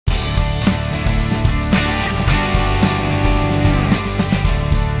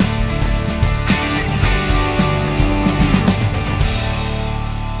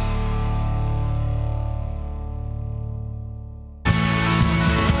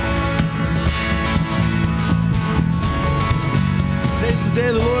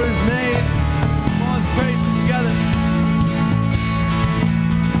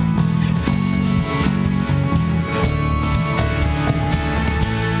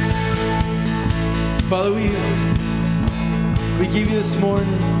Father, we give you this morning.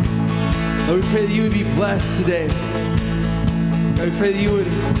 Lord, we pray that you would be blessed today. God, we pray that you would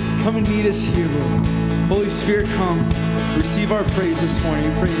come and meet us here, Lord. Holy Spirit, come. Receive our praise this morning.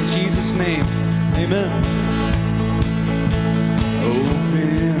 We pray in Jesus' name. Amen.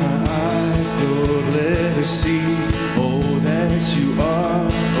 Open our eyes, Lord, let us see all that you are,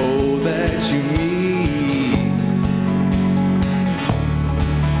 all that you mean.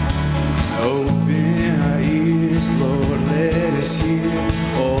 Open our ears, Lord, let us hear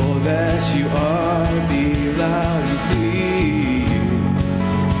all that you are, be loud and clear.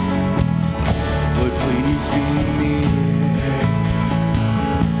 Lord, please be near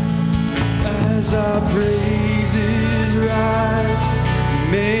as our praises rise.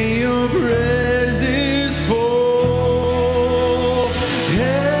 May your presence fall.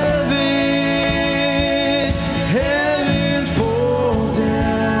 Heaven fall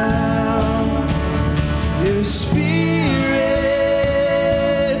down. Your Spirit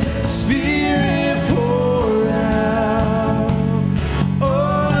pour out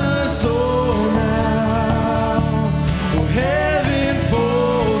on us all now. Oh, heaven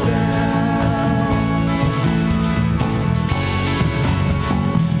fall down.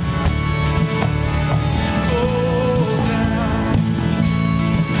 Fall down.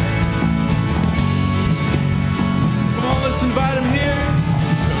 Come on, let's invite him here.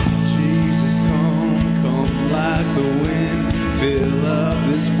 Jesus, come like the wind. Fill up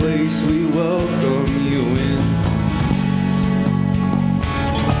this place, we welcome you in.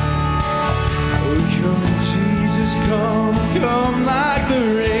 Oh, come, Jesus, come like the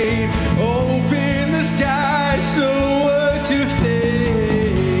rain. Open the sky, show us your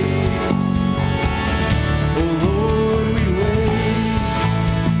face. Oh, Lord, we wait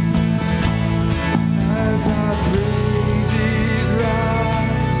as our praises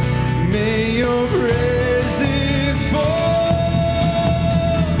rise. May your presence fall.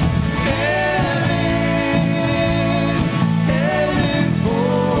 Heaven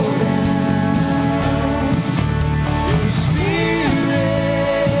fall down. Your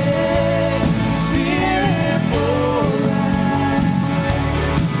Spirit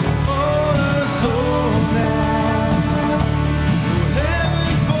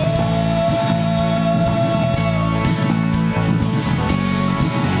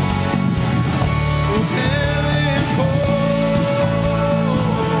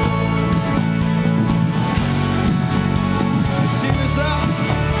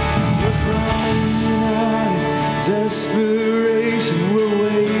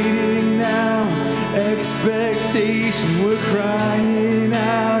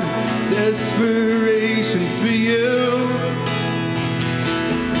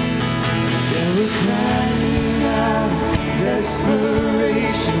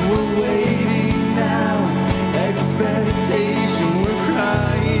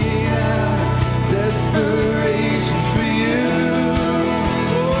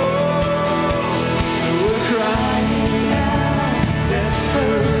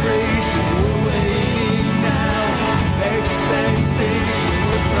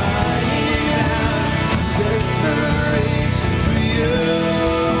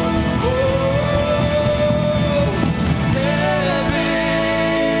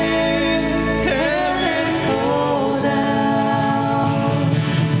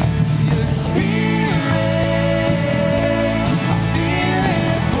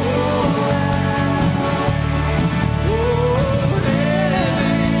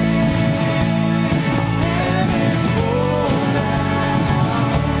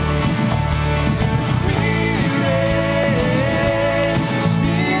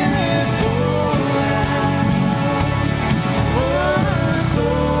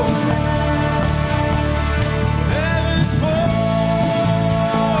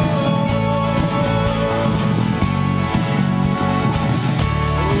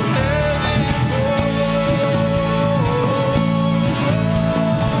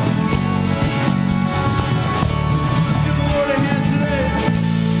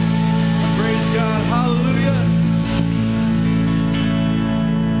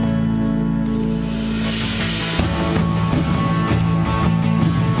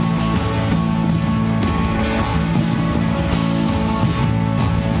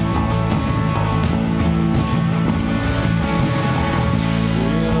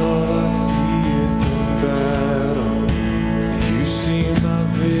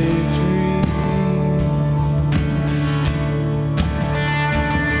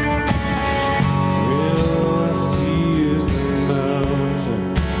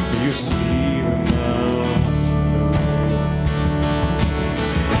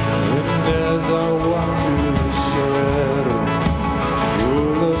as I walk through the shadow, your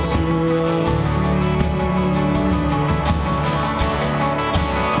love surrounds me.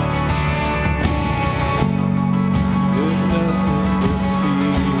 There's nothing but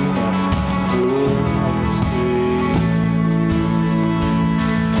freedom for my sake.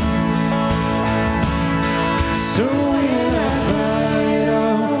 So when I fight,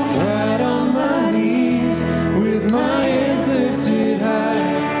 I'll fight on my knees with my hands lifted high.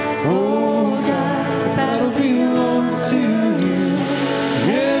 Oh God, the battle belongs to you.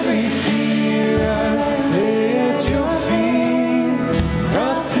 Every fear I lay at your feet.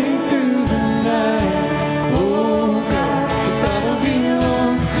 I'll sing through the night. Oh God, the battle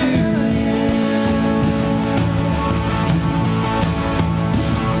belongs to you.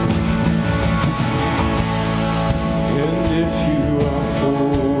 And if you are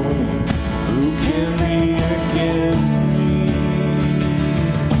for me, who can be against me?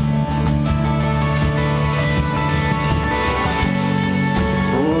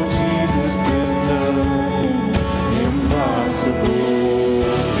 For Jesus, there's nothing impossible.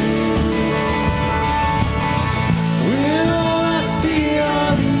 When all I see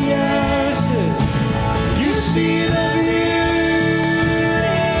are the ashes, you see the beauty.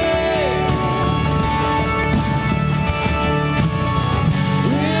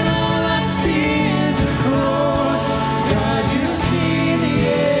 When all I see is a cross, God, you see the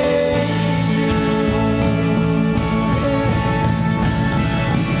edges too.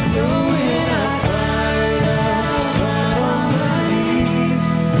 So when I fight, I'll fight on my knees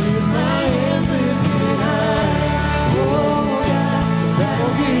with my hands lifted high. Oh God, the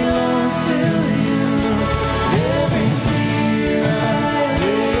battle belongs to you. Every fear I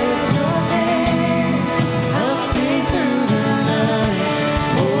lay at your feet. I'll sing through the night.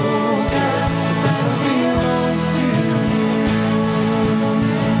 Oh God, the battle belongs to you.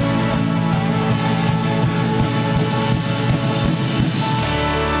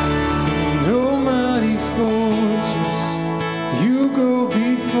 No mighty fortress, you go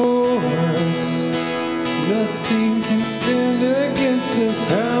before us. Nothing can stand against the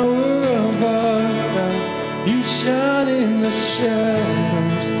power of our God. You shine in the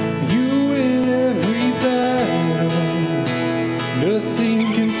shadows, you win every battle. Nothing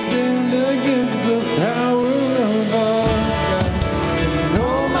can stand against the power of our God. No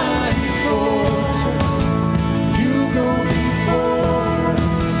mighty fortress, you go before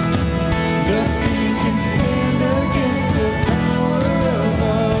us. Nothing can stand against the power of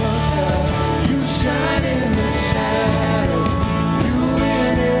our God. You shine in the shadows, you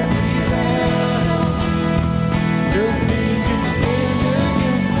win every battle. Nothing can stand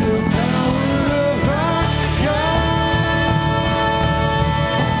against the power of our God.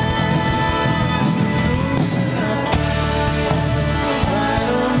 Fight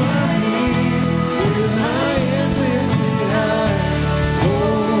on my knees with my hands lifted high.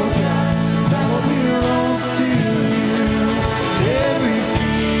 Oh God, the battle belongs to you. Every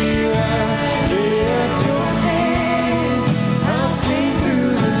fear I lay at your feet. I'll sing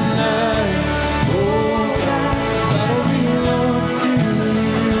through the night. Oh God, the battle belongs to you.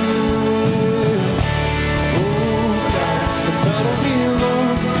 Oh God, the battle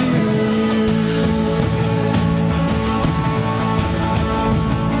belongs to you.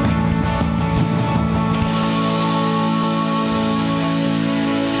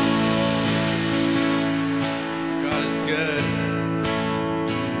 God is good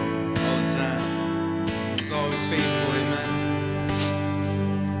all the time. He's always faithful. Amen.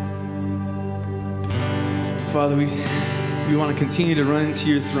 Father, we want to continue to run into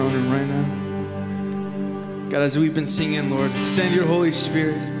your throne room right now. God, as we've been singing, Lord, send your Holy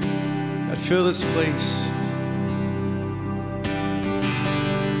Spirit. God, fill this place.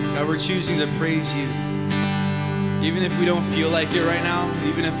 God, we're choosing to praise you. Even if we don't feel like it right now,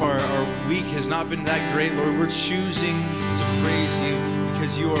 even if our week has not been that great, Lord, we're choosing to praise you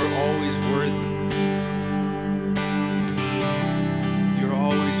because you are always worthy. You're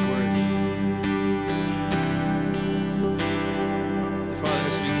always worthy. Father,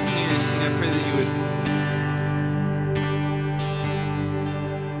 as we continue to sing, I pray that you would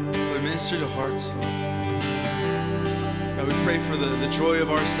minister to hearts, Lord. God, we pray for the joy of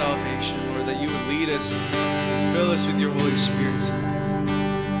our salvation, Lord, that you would lead us, fill us with your Holy Spirit.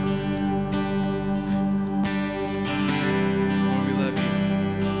 Lord, we love you.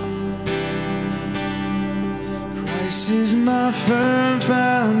 Christ is my firm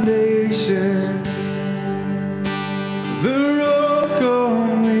foundation, the rock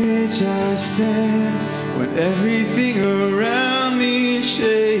on which I stand when everything around me is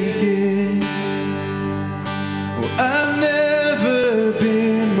shaking. Well, I've never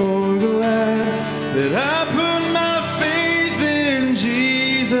been more glad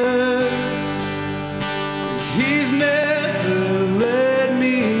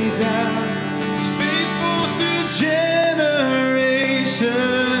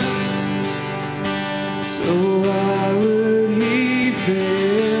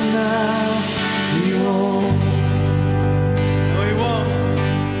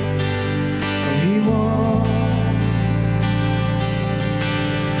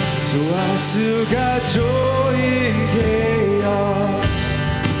So I still got joy in chaos.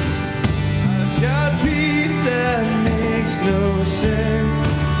 I've got peace that makes no sense.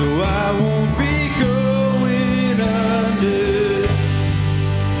 So I won't be going under.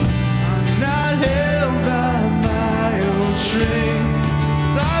 I'm not held by my own strength.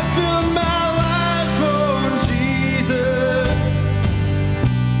 'Cause I built my life on Jesus.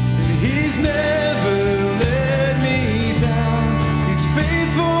 And He's never let me down. He's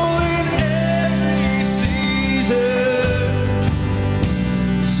faithful in every season.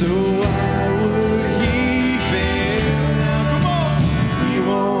 So why would He fail? Now come on. He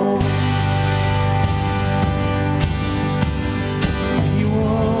won't. He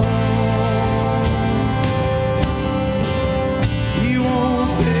won't. He won't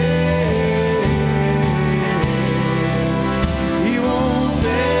fail. He won't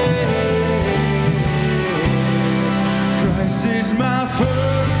fail. Christ is my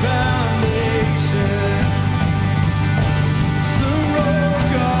firm foundation. It's the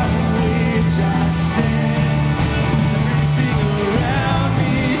rock on which I stand. Everything around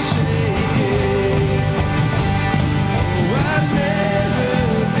me shaking. Oh, I've never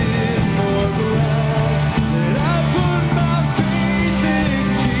been more glad that I put my faith in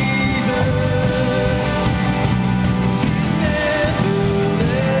Jesus. He's never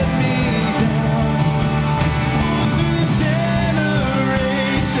let me down. Through generations.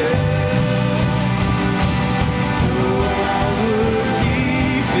 So why would He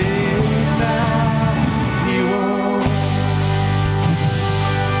fail now? He won't.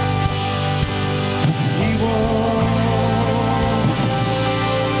 He won't.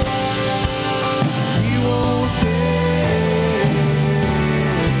 He won't fail.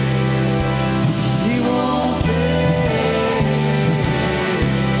 He won't fail.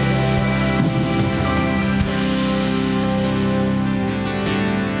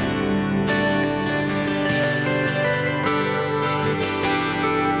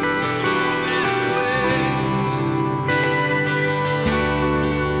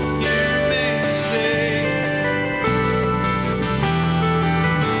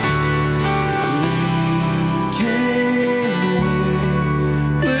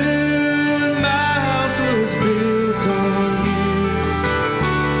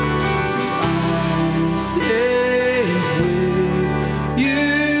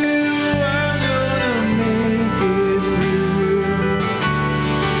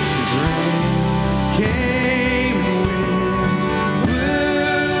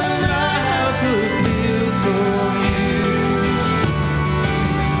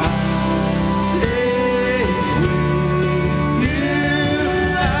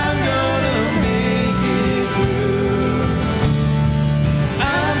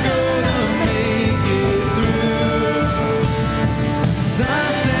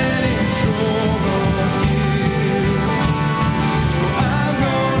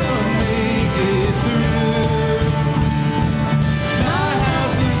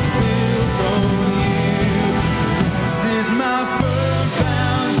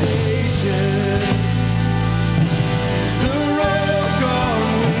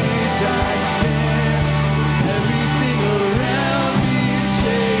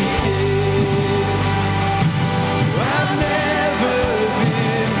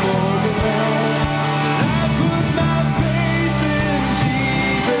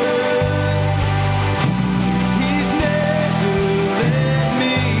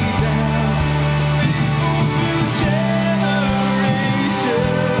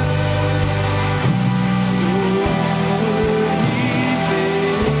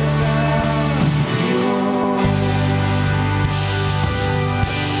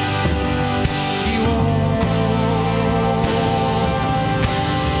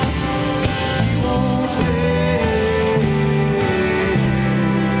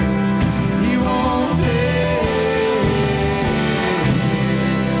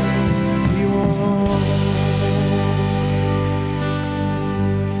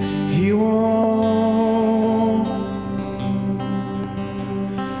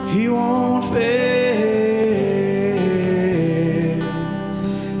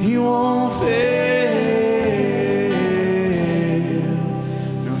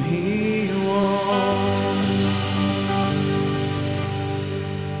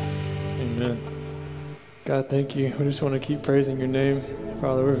 God, thank you. We just want to keep praising your name.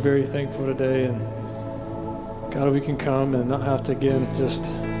 Father, we're very thankful today. And God, we can come and not have to, again,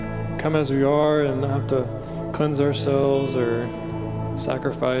 just come as we are and not have to cleanse ourselves or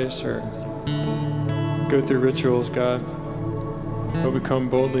sacrifice or go through rituals, God. But we come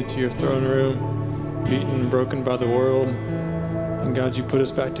boldly to your throne room, beaten and broken by the world, And God, you put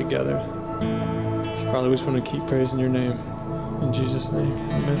us back together. So Father, we just want to keep praising your name. In Jesus' name,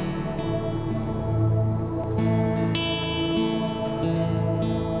 amen.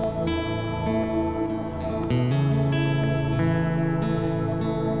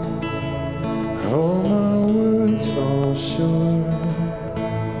 All my words fall short.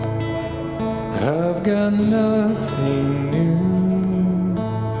 I've got nothing new.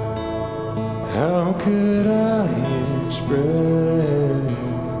 How could I express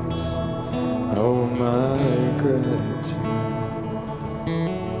all my gratitude?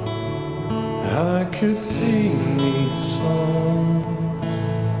 I could sing these songs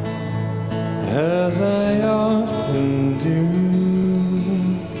as I often do.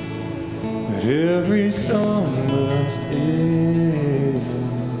 Every song must end,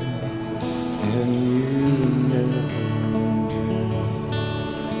 and you never do.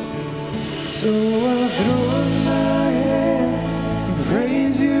 So I throw up my hands and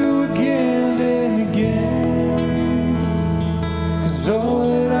praise you again and again, 'cause all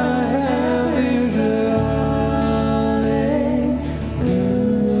that I have is a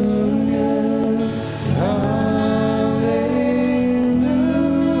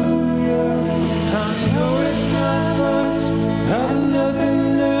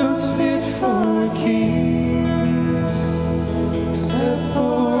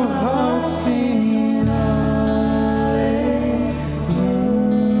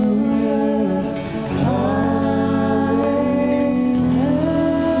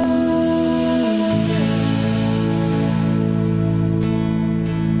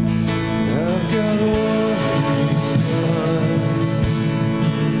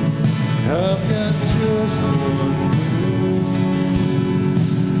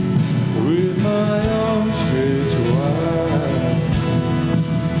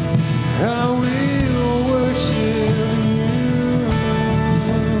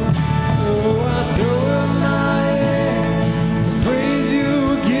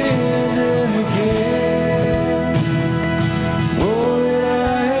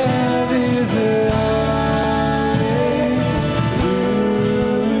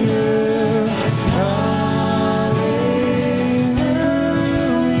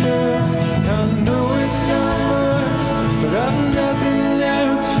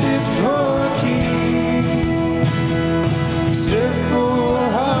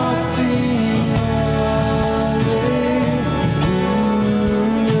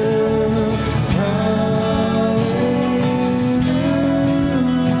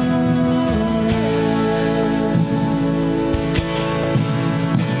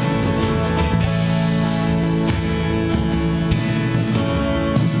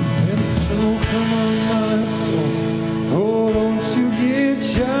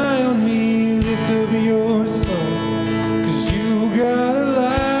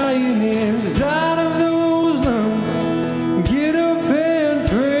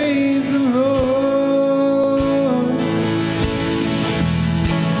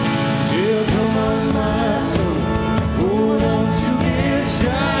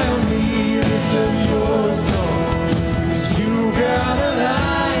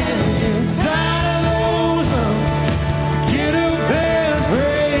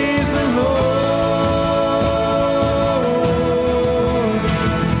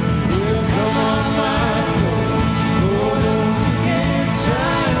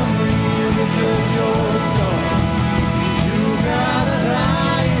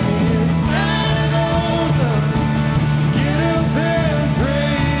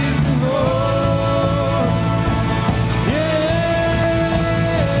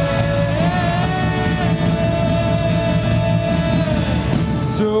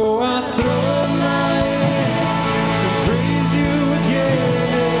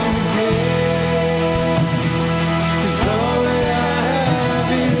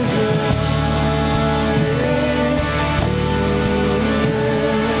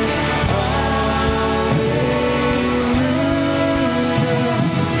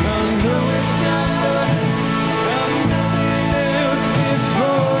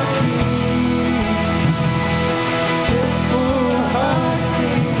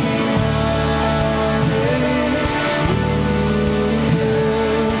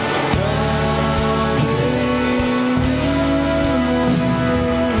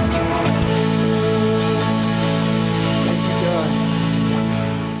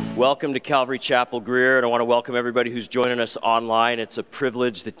Welcome to Calvary Chapel, Greer, and I want to welcome everybody who's joining us online. It's a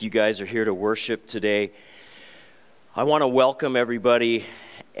privilege that you guys are here to worship today. I want to welcome everybody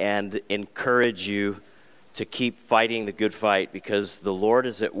and encourage you to keep fighting the good fight, because the Lord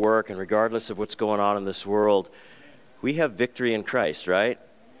is at work, and regardless of what's going on in this world, We have victory in Christ, right?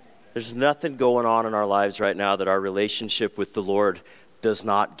 There's nothing going on in our lives right now that our relationship with the Lord does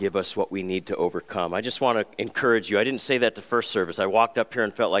not give us what we need to overcome. I just want to encourage you. I didn't say that the first service. I walked up here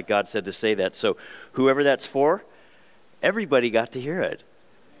and felt like God said to say that. So whoever that's for, everybody got to hear it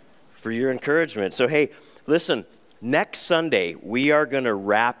for your encouragement. So hey, listen, next Sunday we are going to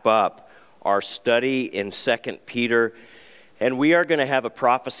wrap up our study in 2 Peter. And we are going to have a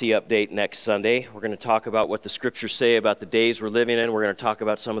prophecy update next Sunday. We're going to talk about what the scriptures say about the days we're living in. We're going to talk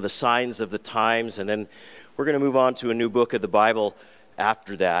about some of the signs of the times. And then we're going to move on to a new book of the Bible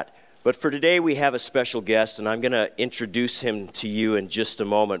after that. But for today, we have a special guest, and I'm going to introduce him to you in just a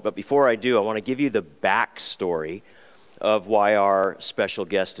moment. But before I do, I want to give you the backstory of why our special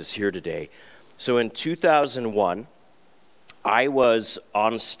guest is here today. So in 2001, I was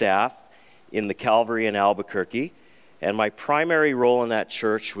on staff in the Calvary in Albuquerque. And my primary role in that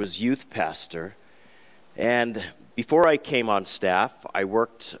church was youth pastor. And before I came on staff, I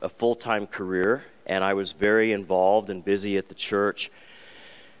worked a full-time career, and I was very involved and busy at the church.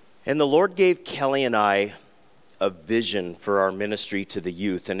 And the Lord gave Kelly and I a vision for our ministry to the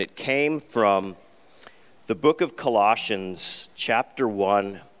youth, and it came from the book of Colossians, chapter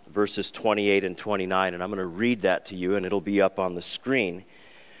 1, verses 28 and 29. And I'm going to read that to you, and it'll be up on the screen.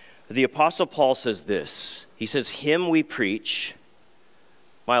 The Apostle Paul says this. He says, him we preach.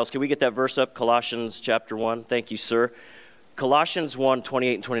 Miles, can we get that verse up? Colossians chapter 1. Thank you, sir. Colossians 1,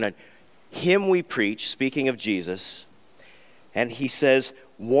 28 and 29. Him we preach, speaking of Jesus. And he says,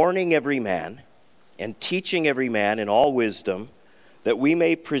 warning every man and teaching every man in all wisdom, that we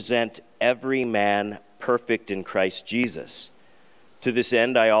may present every man perfect in Christ Jesus. To this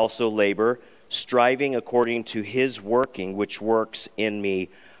end I also labor, striving according to his working, which works in me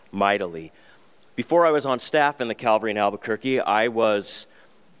mightily. Before I was on staff in the Calvary in Albuquerque, I was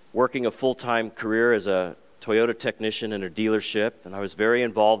working a full-time career as a Toyota technician in a dealership, and I was very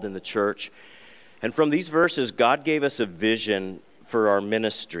involved in the church. And from these verses, God gave us a vision for our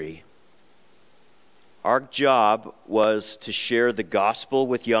ministry. Our job was to share the gospel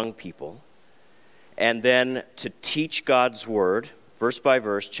with young people, and then to teach God's word, verse by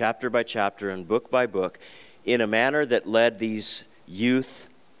verse, chapter by chapter, and book by book, in a manner that led these youth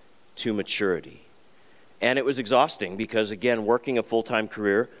to maturity. And it was exhausting because, again, working a full-time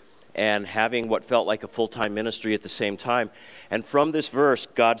career and having what felt like a full-time ministry at the same time. And from this verse,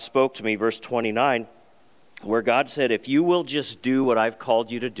 God spoke to me, verse 29, where God said, if you will just do what I've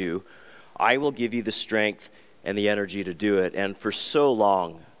called you to do, I will give you the strength and the energy to do it. And for so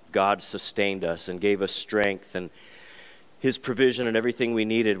long, God sustained us and gave us strength and his provision and everything we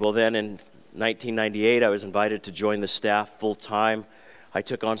needed. Well, then in 1998, I was invited to join the staff full-time. I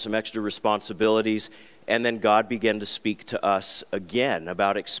took on some extra responsibilities, and then God began to speak to us again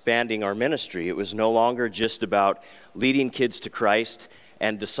about expanding our ministry. It was no longer just about leading kids to Christ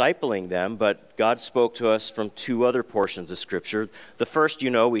and discipling them, but God spoke to us from two other portions of Scripture. The first,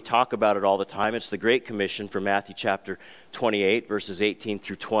 we talk about it all the time. It's the Great Commission from Matthew chapter 28, verses 18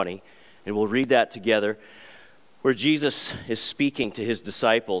 through 20. And we'll read that together, where Jesus is speaking to his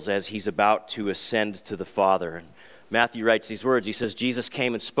disciples as he's about to ascend to the Father. And Matthew writes these words. He says, Jesus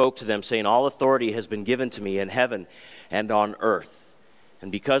came and spoke to them, saying, all authority has been given to me in heaven and on earth.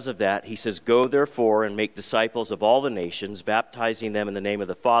 And because of that, he says, go therefore and make disciples of all the nations, baptizing them in the name of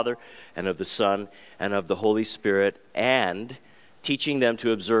the Father and of the Son and of the Holy Spirit, and teaching them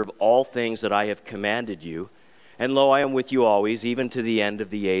to observe all things that I have commanded you. And lo, I am with you always, even to the end of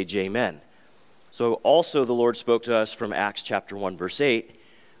the age. Amen. So also the Lord spoke to us from Acts chapter 1, verse 8,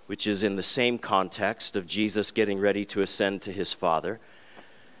 which is in the same context of Jesus getting ready to ascend to his Father.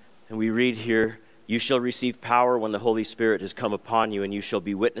 And we read here, you shall receive power when the Holy Spirit has come upon you, and you shall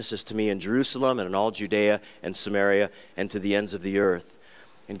be witnesses to me in Jerusalem and in all Judea and Samaria and to the ends of the earth.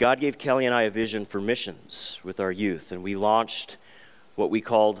 And God gave Kelly and I a vision for missions with our youth, and we launched what we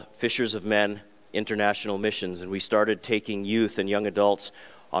called Fishers of Men International Missions, and we started taking youth and young adults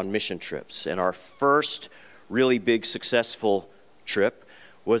on mission trips. And our first really big successful trip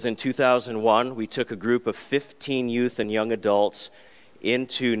was in 2001. We took a group of 15 youth and young adults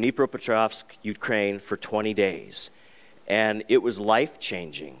into Dnipropetrovsk, Ukraine for 20 days. And it was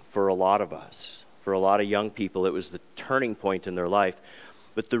life-changing for a lot of us, for a lot of young people. It was the turning point in their life.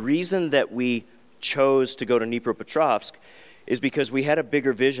 But the reason that we chose to go to Dnipropetrovsk is because we had a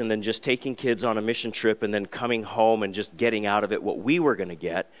bigger vision than just taking kids on a mission trip and then coming home and just getting out of it what we were going to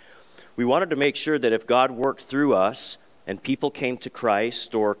get. We wanted to make sure that if God worked through us and people came to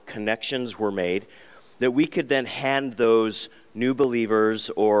Christ or connections were made, that we could then hand those new believers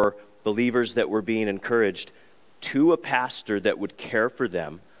or believers that were being encouraged to a pastor that would care for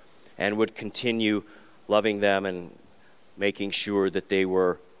them and would continue loving them and making sure that they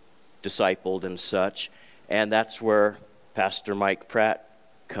were discipled and such. And that's where Pastor Mike Pratt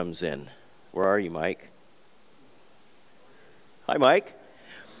comes in. Where are you, Mike? Hi, Mike.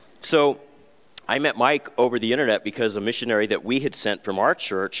 So I met Mike over the internet because a missionary that we had sent from our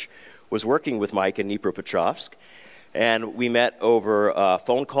church was working with Mike in Dnipropetrovsk. And we met over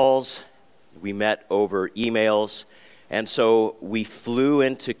phone calls, we met over emails, and so we flew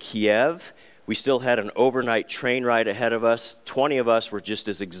into Kiev. We still had an overnight train ride ahead of us. 20 of us were just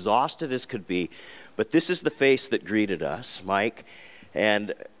as exhausted as could be. But this is the face that greeted us, Mike.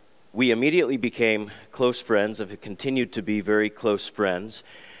 And we immediately became close friends, have continued to be very close friends.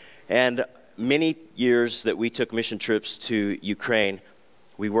 And many years that we took mission trips to Ukraine,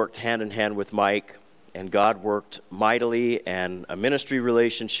 we worked hand in hand with Mike, and God worked mightily, and a ministry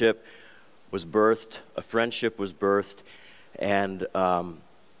relationship was birthed, a friendship was birthed. And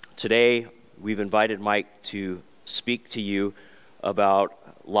today, we've invited Mike to speak to you about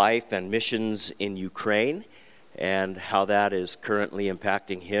life and missions in Ukraine and how that is currently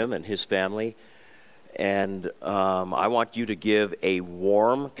impacting him and his family. And I want you to give a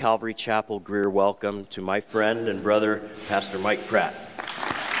warm Calvary Chapel Greer welcome to my friend and brother, Pastor Mike Pratt.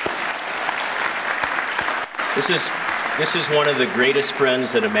 This is one of the greatest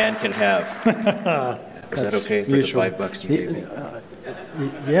friends that a man can have. Is that okay for mutual. the $5 you gave me?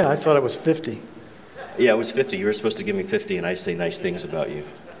 Yeah, I thought it was 50. Yeah, it was 50. You were supposed to give me 50, and I say nice things about you.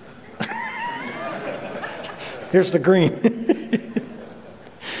 Here's the green.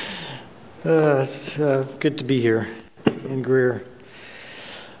 It's good to be here in Greer.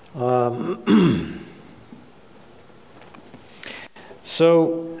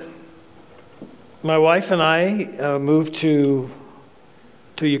 So, my wife and I moved to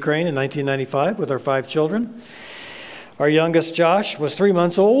Ukraine in 1995 with our 5 children. Our youngest, Josh, was 3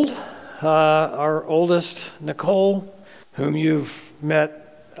 months old. Our oldest, Nicole, whom you've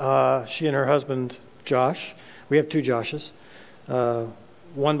met, she and her husband, Josh. We have 2 Joshes,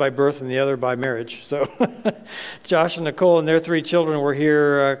 one by birth and the other by marriage. So Josh and Nicole and their 3 children were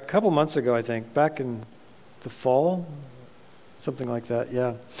here a couple months ago, I think, back in the fall, something like that,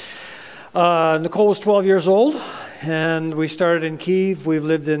 yeah. Nicole was 12 years old, and we started in Kyiv. We've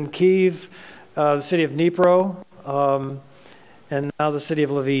lived in Kyiv, the city of Dnipro, and now the city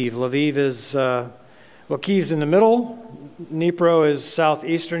of Lviv. Lviv is, well, Kyiv's in the middle, Dnipro is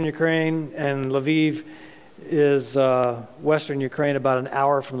southeastern Ukraine, and Lviv is western Ukraine, about an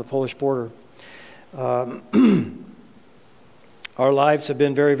hour from the Polish border. Our lives have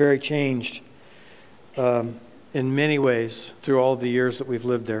been very, very changed in many ways through all of the years that we've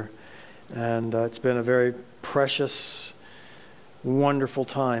lived there. And it's been a very precious, wonderful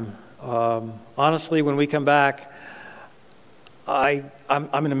time. Honestly, when we come back, I'm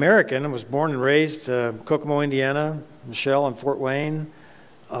an American. I was born and raised Kokomo, Indiana. Michelle in Fort Wayne.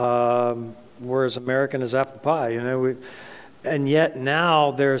 We're as American as apple pie, you know. And yet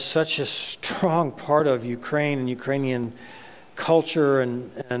now there's such a strong part of Ukraine and Ukrainian culture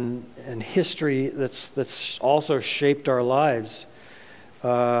and history that's also shaped our lives.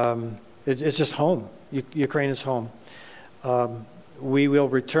 It's just home. Ukraine is home. We will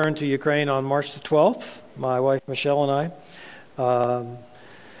return to Ukraine on March the 12th, my wife Michelle and I.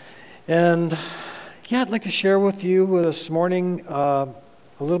 And yeah, I'd like to share with you this morning a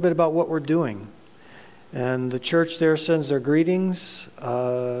little bit about what we're doing. And the church there sends their greetings.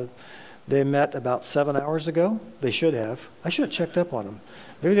 They met about 7 hours ago. They should have. I should have checked up on them.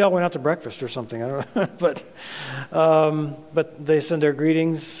 Maybe they all went out to breakfast or something. I don't know. But they send their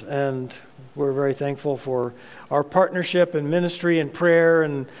greetings, and we're very thankful for our partnership and ministry and prayer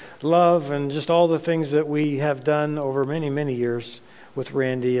and love and just all the things that we have done over many, many years with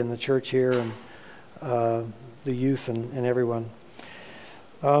Randy and the church here and the youth and everyone.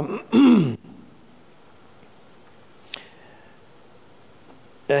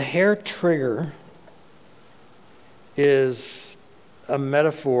 A hair trigger is a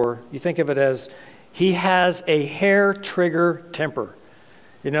metaphor. You think of it as he has a hair trigger temper.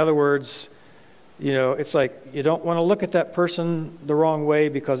 In other words, you know, it's like you don't want to look at that person the wrong way,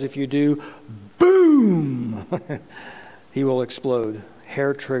 because if you do, boom, he will explode.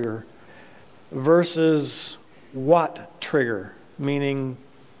 Hair trigger. Versus what trigger, meaning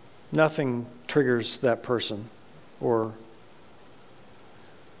nothing triggers that person or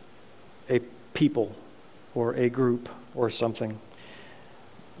a people or a group or something.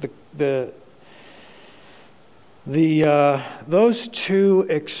 Those two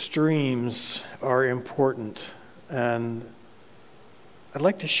extremes are important, and I'd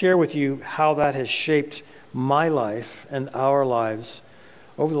like to share with you how that has shaped my life and our lives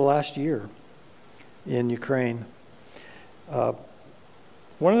over the last year in Ukraine.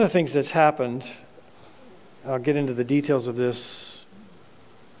 One of the things that's happened, I'll get into the details of this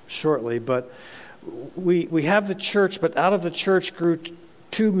shortly, but we have the church, but out of the church grew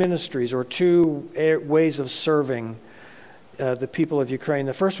two ministries or two ways of serving the people of Ukraine.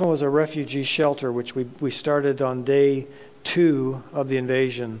 The first one was a refugee shelter, which we started on day 2 of the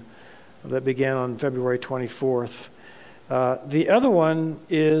invasion that began on February 24th. The other one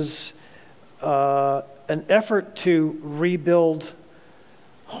is an effort to rebuild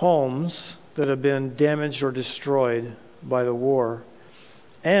homes that have been damaged or destroyed by the war,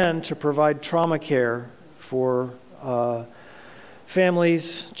 and to provide trauma care for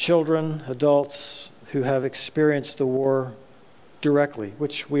families, children, adults who have experienced the war directly,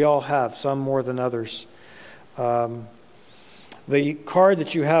 which we all have, some more than others. The card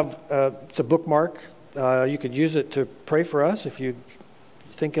that you have, it's a bookmark. You could use it to pray for us if you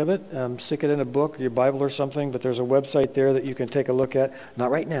think of it. Stick it in a book, your Bible or something, but there's a website there that you can take a look at. Not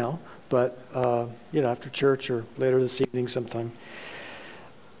right now, but after church or later this evening sometime.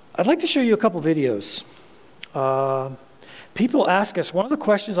 I'd like to show you a couple videos. People ask us, one of the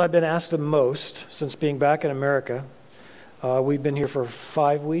questions I've been asked the most since being back in America, we've been here for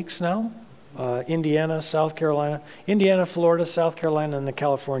 5 weeks now, Indiana, South Carolina, Indiana, Florida, South Carolina, and the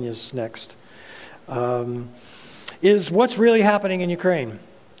California's next, is what's really happening in Ukraine.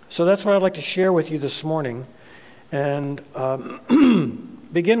 So that's what I'd like to share with you this morning, and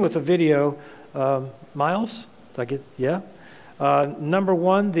begin with a video. Miles, did I get, yeah? Number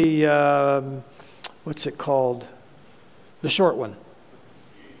one, the, what's it called? The short one.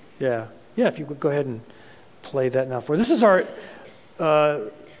 Yeah, if you could go ahead and play that now for. This is our,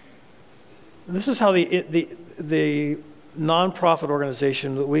 this is how the nonprofit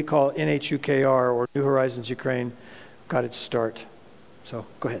organization that we call NHUKR, or New Horizons Ukraine, got its start. So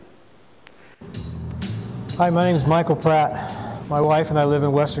go ahead. Hi, my name is Michael Pratt. My wife and I live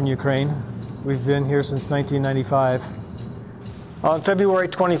in Western Ukraine. We've been here since 1995. On February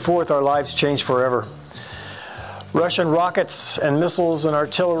 24th, our lives changed forever. Russian rockets and missiles and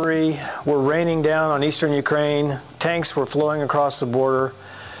artillery were raining down on eastern Ukraine. Tanks were flowing across the border.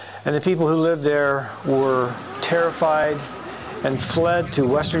 And the people who lived there were terrified and fled to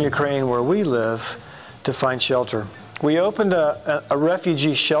Western Ukraine, where we live, to find shelter. We opened a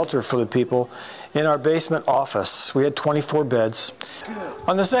refugee shelter for the people in our basement office. We had 24 beds.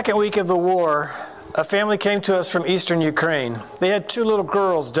 On the second week of the war, a family came to us from eastern Ukraine. They had 2 little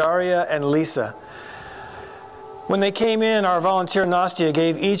girls, Daria and Lisa. When they came in, our volunteer Nastya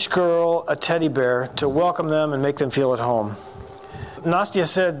gave each girl a teddy bear to welcome them and make them feel at home. Nastya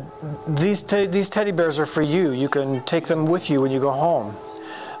said, these teddy bears are for you. You can take them with you when you go home.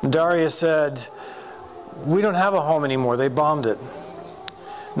 Daria said, we don't have a home anymore. They bombed it.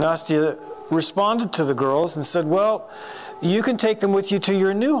 Nastya responded to the girls and said, well, you can take them with you to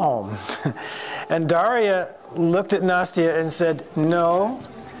your new home. And Daria looked at Nastya and said, no,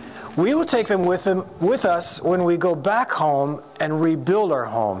 we will take them with us when we go back home and rebuild our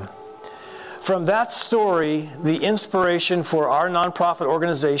home. From that story, the inspiration for our nonprofit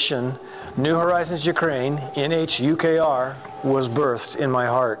organization, New Horizons Ukraine, NHUKR, was birthed in my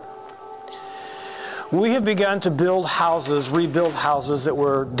heart. We have begun to build houses, rebuild houses that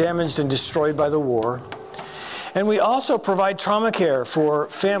were damaged and destroyed by the war. And we also provide trauma care for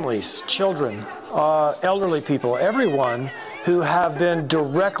families, children, elderly people, everyone who have been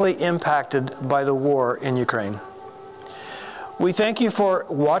directly impacted by the war in Ukraine. We thank you for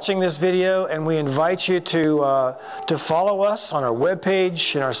watching this video, and we invite you to follow us on our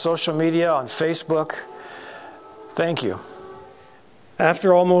webpage, in our social media, on Facebook. Thank you.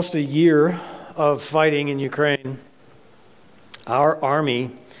 After almost a year of fighting in Ukraine, our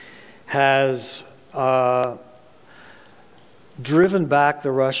army has driven back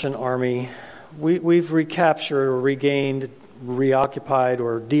the Russian army. We've recaptured or regained, reoccupied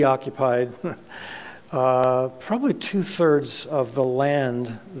or deoccupied probably 2/3 of the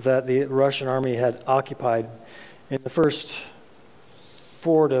land that the Russian army had occupied in the first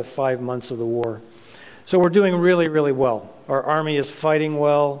 4 to 5 months of the war. So we're doing really, really well. Our army is fighting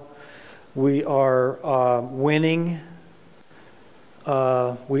well. We are winning.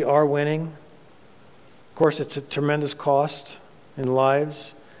 We are winning. Of course, it's a tremendous cost in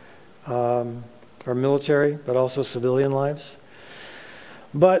lives, our military, but also civilian lives.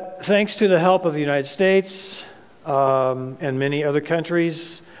 But thanks to the help of the United States and many other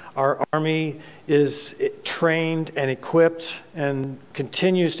countries, our army is trained and equipped and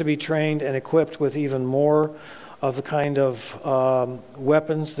continues to be trained and equipped with even more of the kind of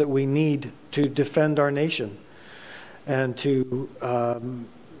weapons that we need to defend our nation and to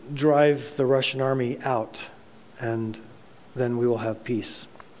drive the Russian army out and then we will have peace.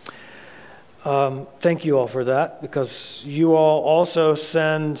 Thank you all for that, because you all also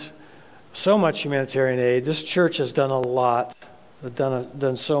send so much humanitarian aid. This church has done a lot,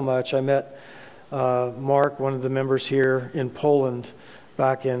 done so much. I met Mark, one of the members here in Poland,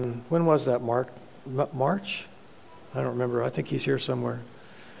 back in, when was that, Mark? March? I don't remember. I think he's here somewhere.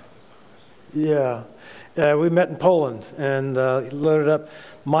 Yeah. We met in Poland, and he loaded up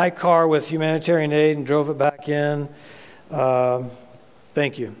my car with humanitarian aid and drove it back in.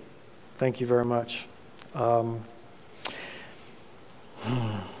 Thank you. Thank you very much.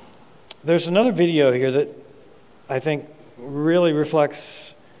 There's another video here that I think really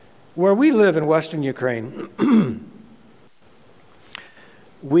reflects where we live in Western Ukraine.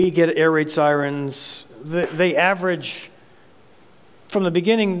 We get air raid sirens. They average, from the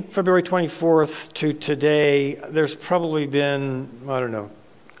beginning, February 24th to today, there's probably been, I don't know,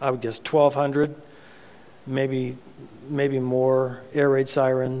 I would guess 1,200, maybe more air raid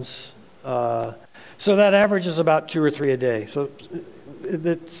sirens. So that average is about 2 or 3 a day. So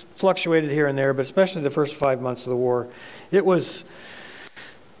it's fluctuated here and there, but especially the first 5 months of the war, it was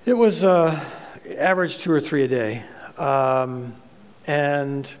average 2 or 3 a day.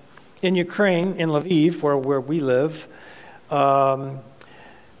 And in Ukraine, in Lviv, where we live,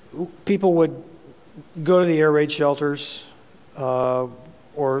 people would go to the air raid shelters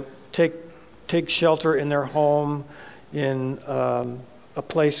or take shelter in their home in a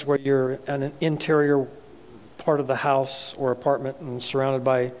place where you're in an interior part of the house or apartment and surrounded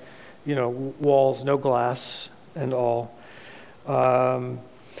by, walls, no glass and all.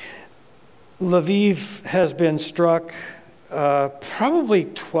 Lviv has been struck probably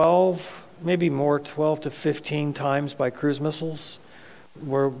 12, maybe more, 12 to 15 times by cruise missiles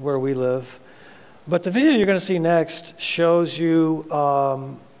where we live. But the video you're going to see next shows you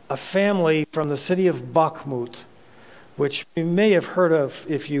a family from the city of Bakhmut, which you may have heard of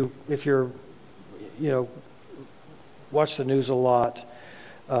if you're watch the news a lot.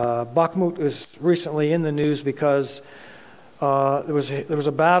 Bakhmut was recently in the news because there was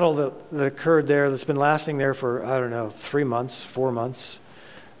a battle that occurred there that's been lasting there for, I don't know, 3 months, 4 months.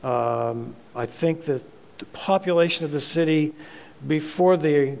 I think that the population of the city before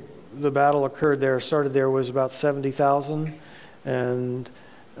the battle started there was about 70,000, and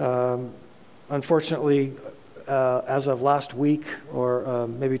unfortunately, as of last week or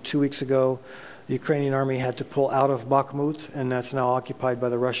maybe 2 weeks ago, the Ukrainian army had to pull out of Bakhmut, and that's now occupied by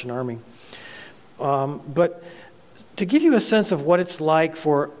the Russian army. But to give you a sense of what it's like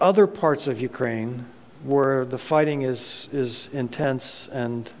for other parts of Ukraine, where the fighting is intense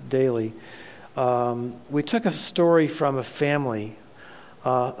and daily, we took a story from a family,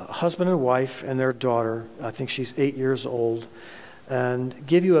 a husband and wife and their daughter. I think she's 8 years old, and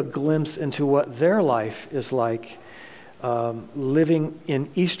give you a glimpse into what their life is like living in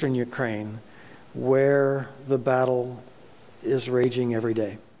eastern Ukraine, where the battle is raging every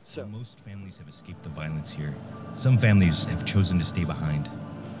day. So most families have escaped the violence here. Some families have chosen to stay behind.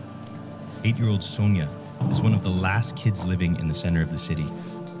 8-year-old Sonia is one of the last kids living in the center of the city.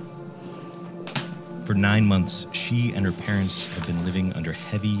 For 9 months, she and her parents have been living under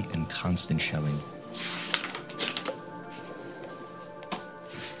heavy and constant shelling.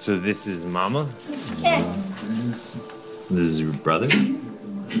 So this is Mama? Yes. This is your brother?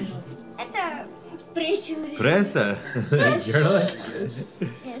 Это прессуешь. Pressa? Yes.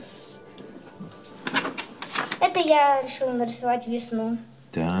 Yes. Это я решила нарисовать весну.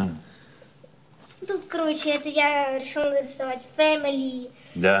 Да. Тут, короче, это я решила нарисовать family,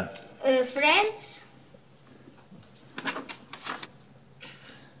 Да. Friends.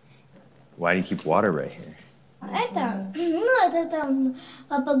 Why do you keep water right here? Это там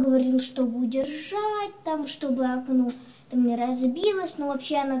папа говорил, чтобы удержать, там, чтобы окно там не разбилось, но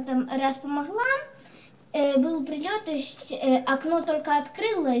вообще она там раз помогла, был прилет, то есть окно только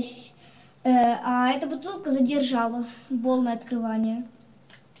открылось, а эта бутылка задержала полное открывание.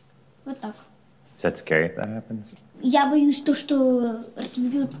 Вот так. Is that scary if that happens? Я боюсь то, что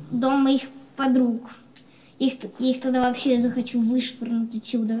разбьют дом моих подруг. Их тогда вообще захочу вышвырнуть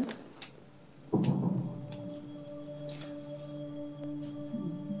отсюда.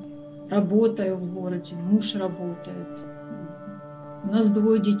 Работаю в городе, муж работает. У нас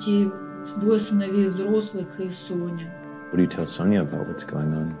 2 детей, 2 сыновей взрослых и Соня. What do you tell Sonia about what's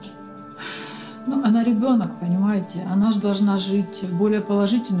going on? Ну, она ребенок, понимаете? Она же должна жить более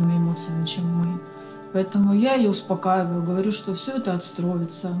положительными эмоциями, чем мы. Поэтому я ее успокаиваю, говорю, что все это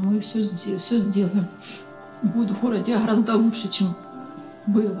отстроится, мы все сделаем. Будет в городе гораздо лучше, чем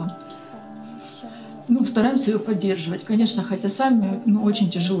было. Ну, стараемся ее поддерживать. Конечно, хотя сами очень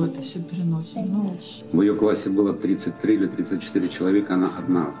тяжело это все переносим. Но... В ее классе было 33 или 34 человека, она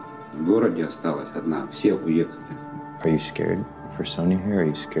одна. В городе осталась одна, все уехали. Are you scared for Sonia here? Are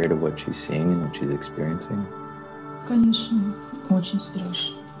you scared of what she's seeing and what she's experiencing? Конечно, очень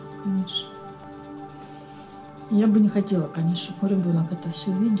страшно. Конечно. Я бы не хотела, конечно, чтобы мой ребенок это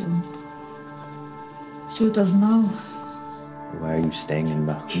все видел. Все это знал. Why are you staying in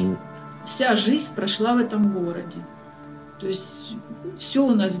Bakhmut? Вся жизнь прошла в этом городе. То есть все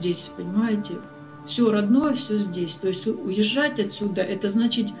у нас здесь, понимаете? Все родное, все здесь. То есть уезжать отсюда, это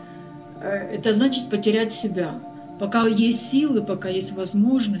значит потерять себя. Пока есть силы, пока есть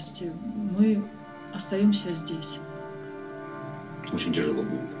возможности, мы остаемся здесь. Очень тяжело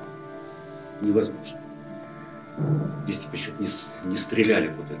будет. Невозможно. Если бы еще не стреляли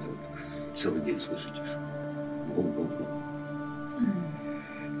вот это вот целый день, слышите, что бум-бум-бум.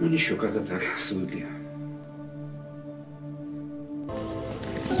 Ну ничего, как-то так свыкли.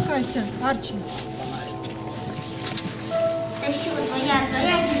 Спускайся, Арчи. Это все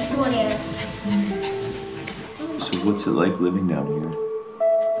твоя история. So what's it like living down here?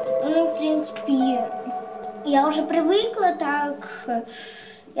 Ну, в принципе, я уже привыкла так.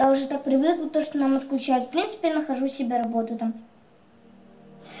 Я уже так привыкла, то, что нам отключают. В принципе, я нахожу себе работу там.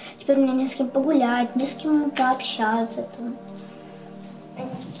 Теперь мне не с кем погулять, не с кем пообщаться там.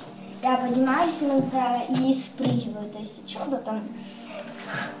 Я поднимаюсь иногда и спрыгиваю, то есть что-то там.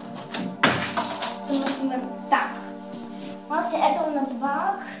 Например, так. Вот это у нас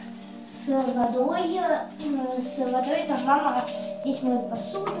бак с водой. С водой там мама здесь моет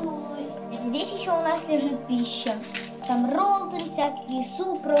посуду. Здесь еще у нас лежит пища. Там роллтон всякие,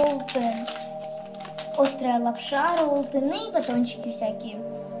 суп роллтон, острая лапша роллтон и батончики всякие.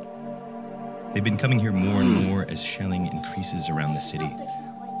 They've been coming here more and more as shelling increases around the city,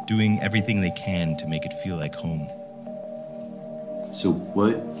 doing everything they can to make it feel like home. So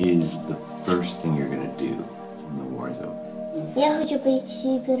what is the first thing you're gonna do when the war is over? Я хочу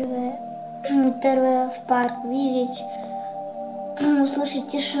пойти первое в парк, увидеть, услышать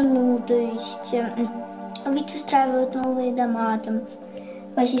тишину, то есть ведь выстраивают новые дома там.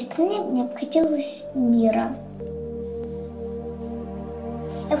 Во всей стране мне бы хотелось мира.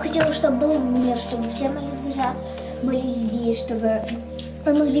 Я бы хотела, чтобы был мир, чтобы все мои друзья были здесь, чтобы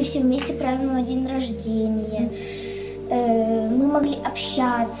мы могли все вместе праздновать день рождения. Мы могли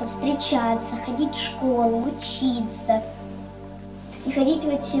общаться, встречаться, ходить в школу, учиться. Не ходить в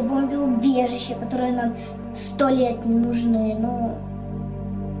эти бомбоубежища, которые нам 100 лет не нужны. Ну...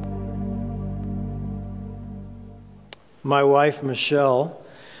 My wife, Michelle,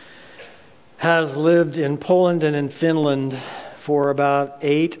 has lived in Poland and in Finland for about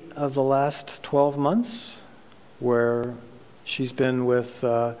 8 of the last 12 months, where she's been with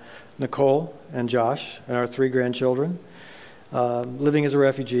Nicole and Josh and our 3 grandchildren, living as a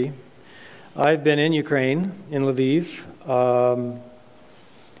refugee. I've been in Ukraine, in Lviv,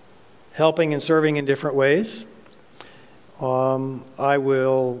 helping and serving in different ways.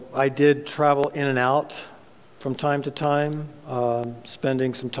 I did travel in and out from time to time,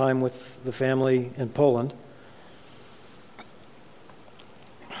 spending some time with the family in Poland.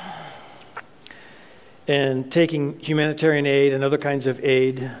 And taking humanitarian aid and other kinds of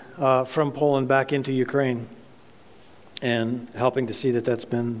aid from Poland back into Ukraine and helping to see that that's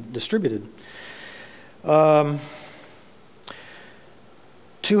been distributed.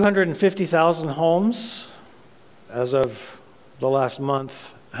 250,000 homes, as of the last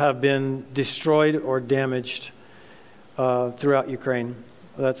month, have been destroyed or damaged throughout Ukraine.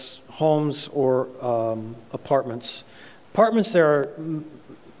 That's homes or apartments. Apartments, there are,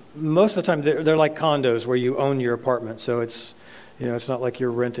 most of the time, they're like condos where you own your apartment. So it's, it's not like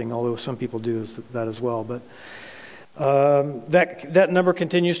you're renting, although some people do that as well. But that number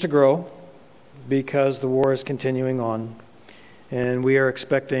continues to grow because the war is continuing on. And we are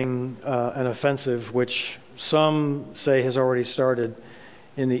expecting an offensive, which some say has already started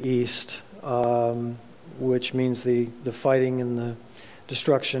in the east, which means the fighting and the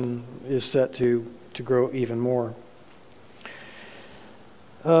destruction is set to grow even more.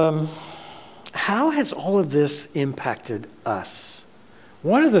 How has all of this impacted us?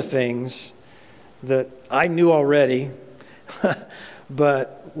 One of the things that I knew already,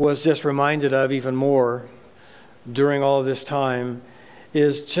 but was just reminded of even more during all of this time,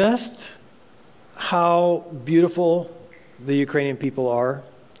 is just how beautiful the Ukrainian people are,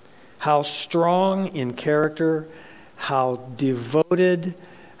 how strong in character, how devoted,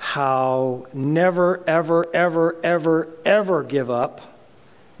 how never, ever, ever, ever, ever give up.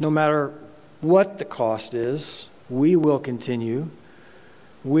 No matter what the cost is, we will continue.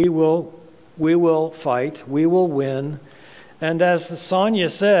 We will We will fight. We will win. And as Sonia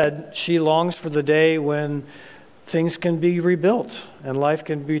said, she longs for the day when things can be rebuilt and life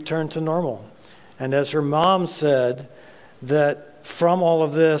can be returned to normal. And as her mom said, that from all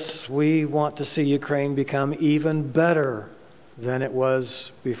of this, we want to see Ukraine become even better than it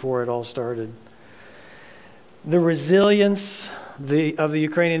was before it all started. The resilience of the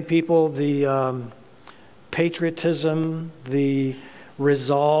Ukrainian people, the patriotism, the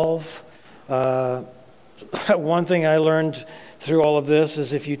resolve. One thing I learned through all of this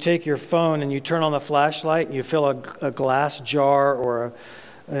is if you take your phone and you turn on the flashlight and you fill a glass jar or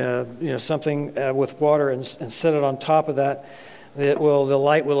something with water and set it on top of that, the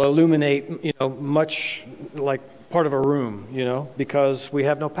light will illuminate much like part of a room, because we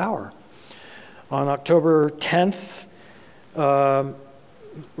have no power. On October 10th,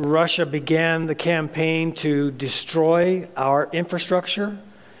 Russia began the campaign to destroy our infrastructure,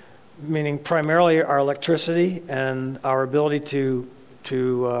 meaning primarily our electricity and our ability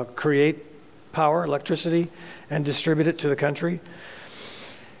to create power, electricity, and distribute it to the country.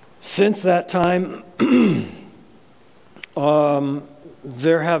 Since that time,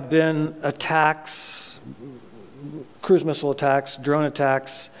 there have been attacks, cruise missile attacks, drone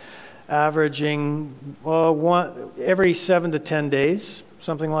attacks, averaging every 7 to 10 days,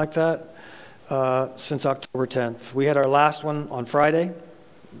 something like that, since October 10th. We had our last one on Friday,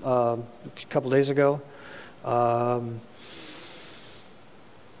 a couple days ago.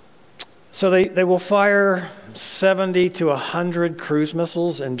 So they will fire 70 to 100 cruise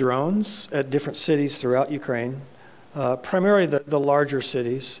missiles and drones at different cities throughout Ukraine, primarily the larger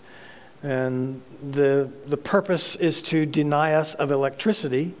cities. And the purpose is to deny us of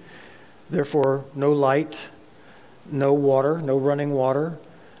electricity, therefore no light, no water, no running water,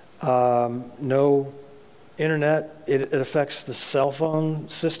 no internet. It affects the cell phone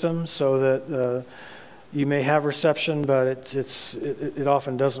system so that you may have reception, but it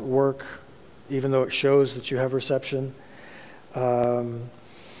often doesn't work, even though it shows that you have reception. And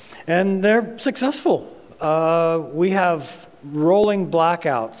they're successful. We have rolling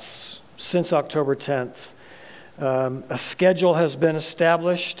blackouts since October 10th. A schedule has been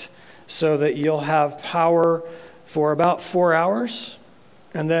established so that you'll have power for about 4 hours,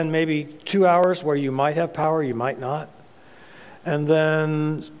 and then maybe 2 hours where you might have power, you might not. And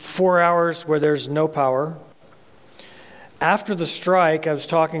then 4 hours where there's no power. After the strike, I was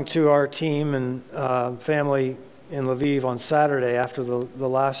talking to our team and family in Lviv on Saturday after the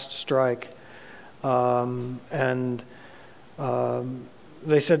last strike. And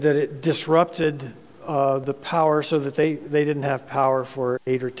they said that it disrupted the power so that they didn't have power for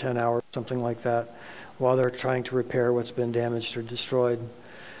 8 or 10 hours, something like that, while they're trying to repair what's been damaged or destroyed.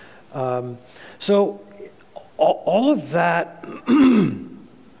 So all of that,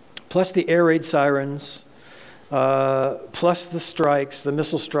 plus the air raid sirens, plus the strikes, the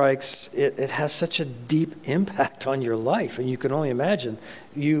missile strikes, it has such a deep impact on your life. And you can only imagine,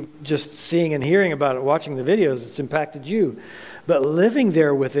 you just seeing and hearing about it, watching the videos, it's impacted you. But living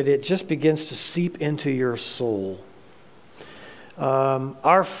there with it, it just begins to seep into your soul.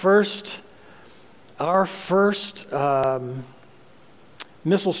 Our first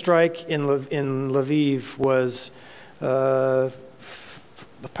missile strike in Lviv was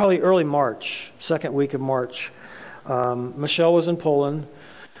probably early March, second week of March. Michelle was in Poland.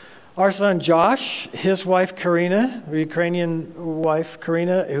 Our son Josh, his wife Karina, the Ukrainian wife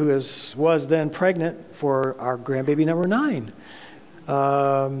Karina, who was then pregnant for our grandbaby number 9,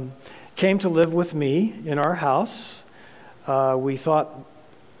 came to live with me in our house. We thought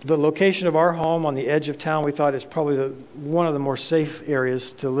the location of our home on the edge of town, we thought is probably one of the more safe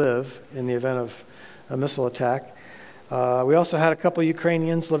areas to live in the event of a missile attack. We also had a couple of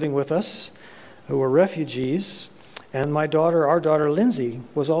Ukrainians living with us who were refugees. And our daughter Lindsay,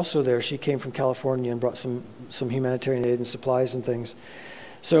 was also there. She came from California and brought some humanitarian aid and supplies and things.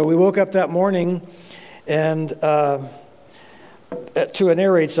 So we woke up that morning and to an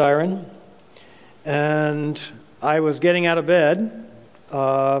air raid siren. And I was getting out of bed,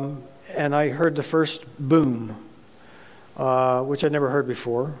 and I heard the first boom, which I'd never heard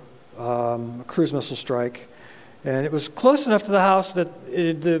before, a cruise missile strike. And it was close enough to the house that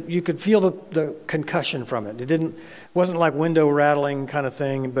you could feel the concussion from it. It wasn't like window rattling kind of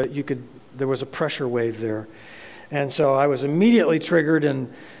thing, but there was a pressure wave there. And so I was immediately triggered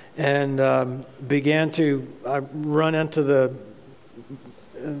and began to run into the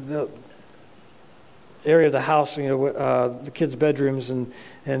area of the house, the kids' bedrooms,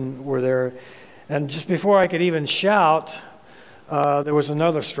 and were there. And just before I could even shout, there was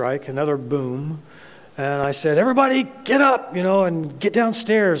another strike, another boom. And I said, "Everybody get up, and get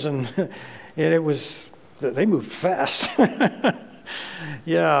downstairs." And And they moved fast.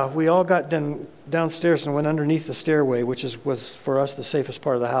 Yeah, we all got downstairs and went underneath the stairway, which was for us the safest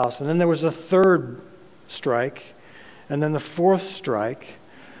part of the house. And then there was a third strike, and then the fourth strike,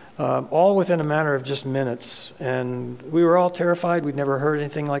 all within a matter of just minutes. And we were all terrified. We'd never heard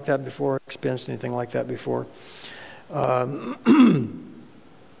anything like that before, experienced anything like that before.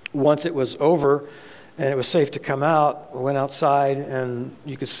 Once it was over and it was safe to come out, we went outside, and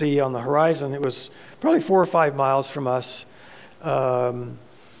you could see on the horizon, it was probably 4 or 5 miles from us,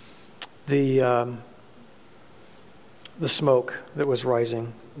 the smoke that was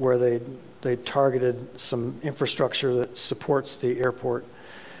rising, where they targeted some infrastructure that supports the airport.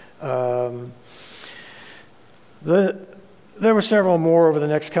 There were several more over the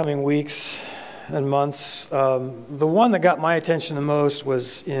next coming weeks and months. The one that got my attention the most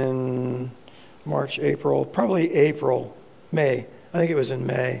was in March, April, probably April, May. I think it was in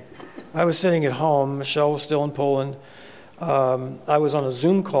May. I was sitting at home. Michelle was still in Poland. I was on a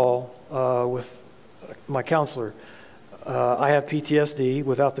Zoom call with my counselor. I have PTSD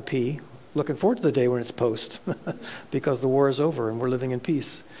without the P. Looking forward to the day when it's post, because the war is over and we're living in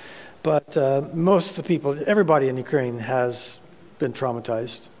peace. But most of the people, everybody in Ukraine has been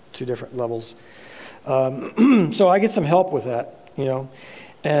traumatized to different levels. So I get some help with that, you know.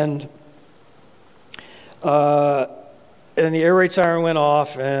 And the air raid siren went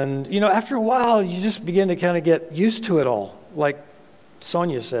off, and, you know, after a while, you just begin to kind of get used to it all. Like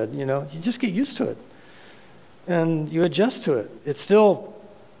Sonia said, you know, you just get used to it. And you adjust to it. It's still,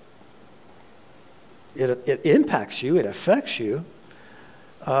 it impacts you, it affects you.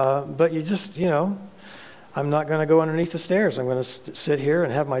 But you just, you know, I'm not going to go underneath the stairs. I'm going to sit here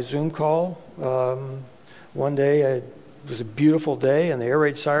and have my Zoom call. One day, it was a beautiful day, and the air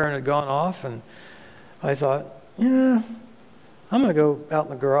raid siren had gone off, and I thought, yeah, I'm going to go out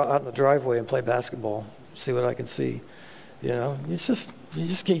in the driveway and play basketball, see what I can see. You know, you just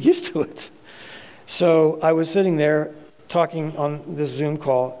get used to it. So I was sitting there talking on this Zoom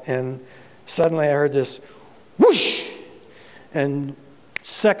call, and suddenly I heard this whoosh, and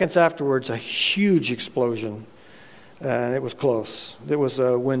seconds afterwards, a huge explosion, and it was close. It was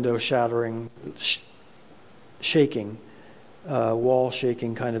a window shattering, shaking, wall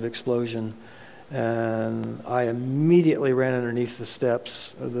shaking kind of explosion. And I immediately ran underneath the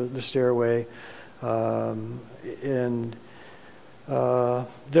steps of the stairway. And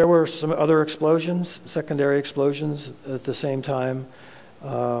there were some other explosions, secondary explosions at the same time.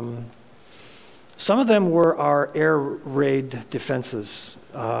 Some of them were our air raid defenses.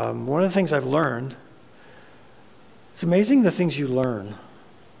 One of the things I've learned, it's amazing the things you learn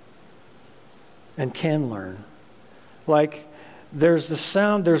and can learn. Like, there's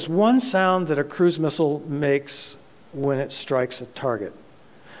one sound that a cruise missile makes when it strikes a target.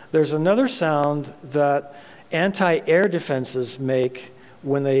 There's another sound that anti-air defenses make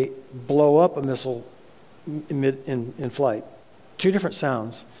when they blow up a missile in flight. Two different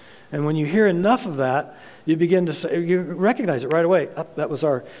sounds. And when you hear enough of that, you begin to say, you recognize it right away. That was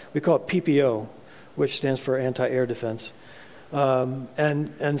we call it PPO, which stands for anti-air defense.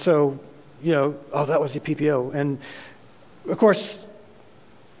 And so, you know, oh, that was the PPO. And of course,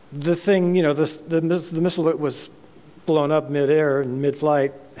 the thing, you know, the missile that was blown up mid-air and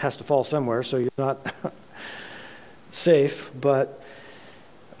mid-flight has to fall somewhere, so you're not safe. But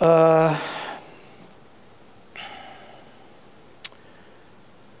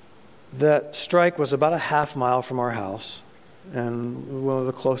that strike was about a half mile from our house, and one of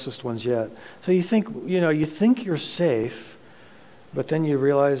the closest ones yet. So you think you're safe, but then you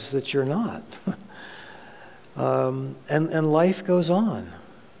realize that you're not. And life goes on,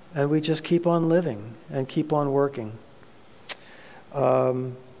 and we just keep on living and keep on working.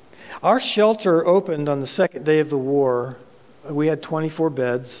 Our shelter opened on the second day of the war. We had 24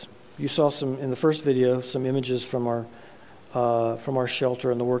 beds. You saw some in the first video, some images from our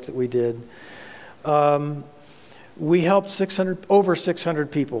shelter and the work that we did. We helped over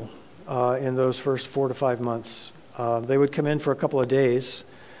 600 people in those first 4 to 5 months. They would come in for a couple of days.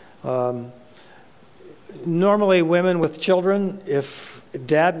 Normally women with children, if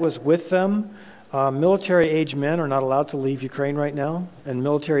dad was with them, military-age men are not allowed to leave Ukraine right now, and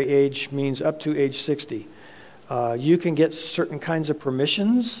military age means up to age 60. You can get certain kinds of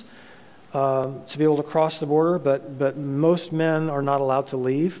permissions to be able to cross the border, but most men are not allowed to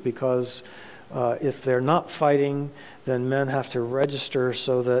leave, because if they're not fighting, then men have to register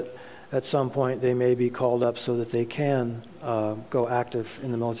so that at some point they may be called up so that they can go active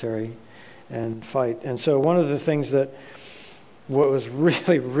in the military and fight. And so one of the things that what was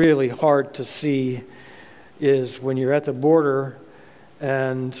really, really hard to see is when you're at the border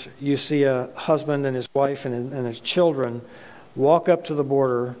and you see a husband and his wife and his children walk up to the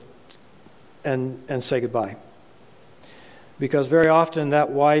border and say goodbye. Because very often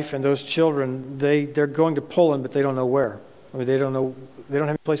that wife and those children, they're going to Poland, but they don't know where. I mean, they don't have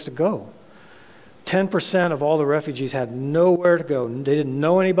any place to go. 10% of all the refugees had nowhere to go. They didn't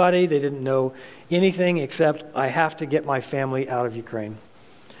know anybody. They didn't know anything except, I have to get my family out of Ukraine.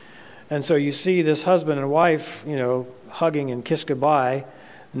 And so you see this husband and wife, you know, hugging and kiss goodbye,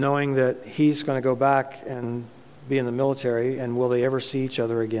 knowing that he's going to go back and be in the military, and will they ever see each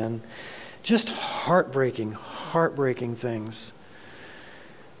other again? Just heartbreaking things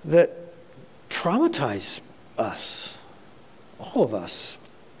that traumatize us, all of us.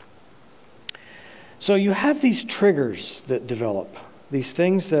 So you have these triggers that develop, these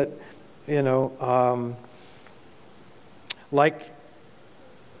things that, you know, like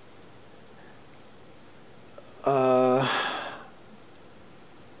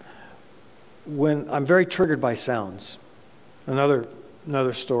when I'm very triggered by sounds. Another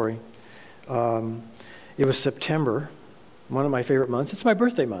story. It was September, one of my favorite months. It's my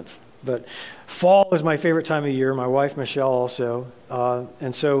birthday month, but fall is my favorite time of year. My wife, Michelle, also.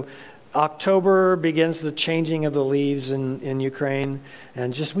 And so October begins the changing of the leaves in Ukraine,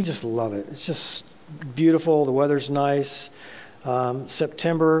 and we just love it. It's just beautiful. The weather's nice.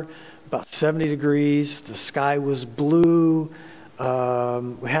 September, about 70 degrees. The sky was blue.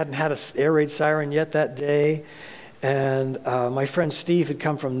 We hadn't had an air raid siren yet that day. And my friend Steve had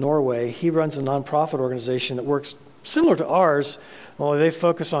come from Norway. He runs a nonprofit organization that works similar to ours, only they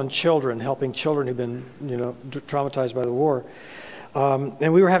focus on children, helping children who've been, you know, traumatized by the war.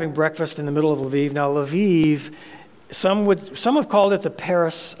 And we were having breakfast in the middle of Lviv. Now, Lviv, some have called it the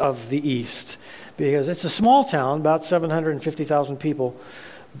Paris of the East, because it's a small town, about 750,000 people.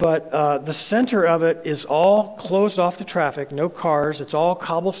 But the center of it is all closed off to traffic, no cars. It's all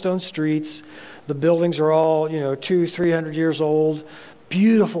cobblestone streets. The buildings are all, you know, 200-300 years old.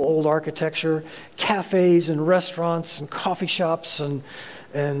 Beautiful old architecture, cafes and restaurants and coffee shops and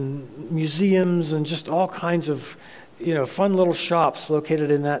museums and just all kinds of, you know, fun little shops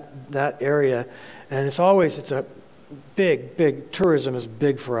located in that area. And it's a big tourism is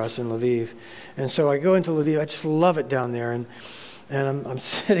big for us in Lviv. And so I go into Lviv. I just love it down there. And I'm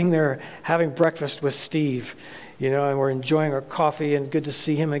sitting there having breakfast with Steve, you know, and we're enjoying our coffee, and good to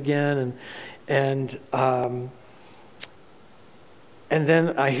see him again. And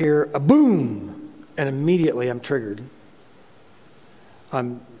then I hear a boom, and immediately I'm triggered. I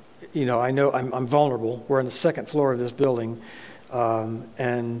know I'm vulnerable. We're on the second floor of this building,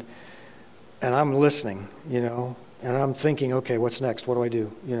 and I'm listening, you know, and I'm thinking, okay, what's next? What do I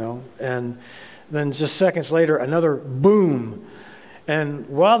do? You know, and then just seconds later, another boom. And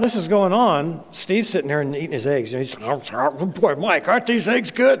while this is going on, Steve's sitting there and eating his eggs. You know, he's like, oh, boy, Mike, aren't these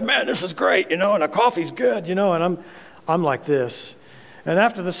eggs good? Man, this is great, you know, and the coffee's good, you know, and I'm like this. And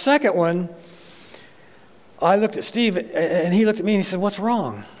after the second one, I looked at Steve, and he looked at me, and he said, what's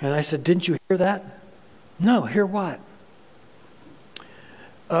wrong? And I said, didn't you hear that? No, hear what?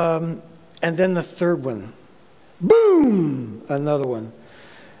 And then the third one, boom, another one.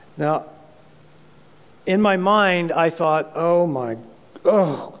 Now, in my mind, I thought,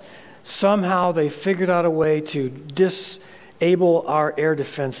 somehow they figured out a way to disable our air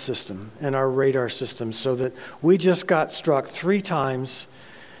defense system and our radar system so that we just got struck 3 times,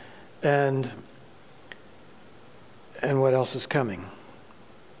 and what else is coming?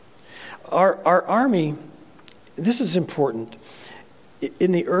 Our army, this is important.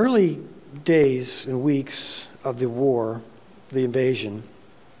 In the early days and weeks of the war, the invasion,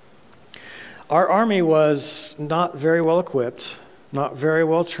 our army was not very well equipped, not very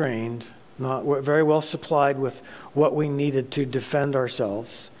well trained, not very well supplied with what we needed to defend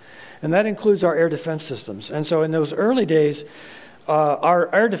ourselves. And that includes our air defense systems. And so in those early days,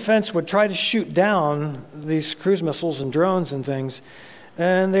 our air defense would try to shoot down these cruise missiles and drones and things,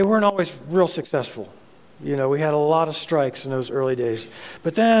 and they weren't always real successful. You know, we had a lot of strikes in those early days.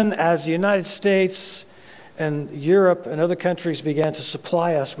 But then as the United States and Europe and other countries began to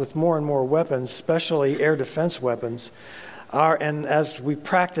supply us with more and more weapons, especially air defense weapons, and as we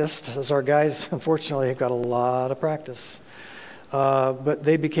practiced, as our guys unfortunately have got a lot of practice, but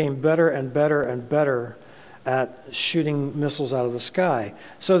they became better and better and better at shooting missiles out of the sky.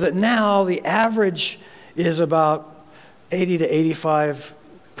 So that now the average is about 80 to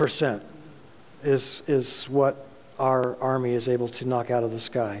 85% is what our army is able to knock out of the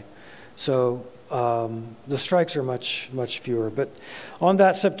sky. So the strikes are much fewer. But on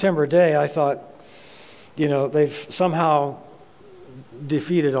that September day, I thought, you know, they've somehow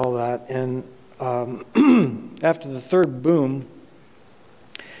defeated all that. And after the third boom,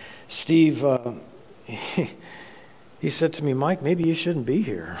 Steve, he said to me, Mike, maybe you shouldn't be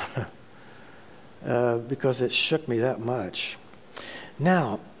here because it shook me that much.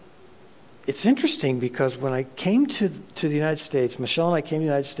 Now, it's interesting because when I came to the United States, Michelle and I came to the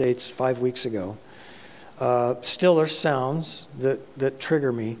United States 5 weeks ago. Still, there's sounds that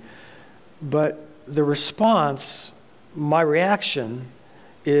trigger me, but the response, my reaction,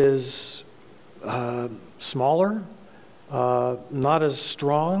 is smaller, not as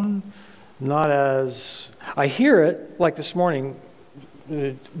strong, not as... I hear it, like this morning,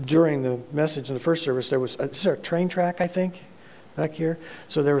 during the message in the first service, is there a train track, I think, back here?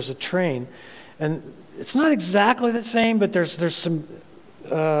 So there was a train, and it's not exactly the same, but there's some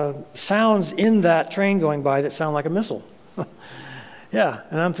sounds in that train going by that sound like a missile. Yeah,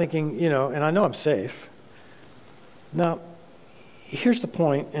 and I'm thinking, and I know I'm safe. Now, here's the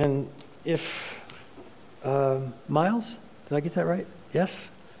point, and if... Miles, did I get that right? Yes?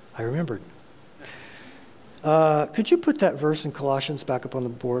 I remembered. Could you put that verse in Colossians back up on the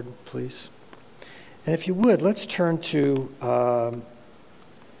board, please? And if you would, let's turn to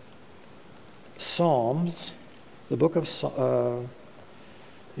Psalms, the book of Psalm.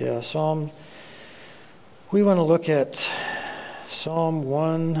 We want to look at Psalm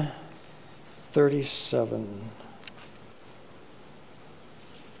 137.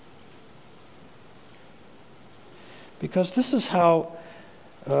 Because this is how,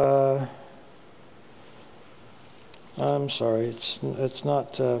 I'm sorry, it's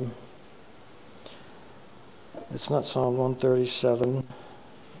not Psalm 137.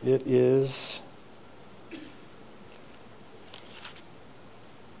 It is,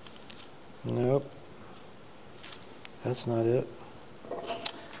 nope, that's not it.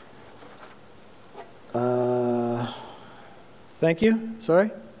 Thank you, sorry?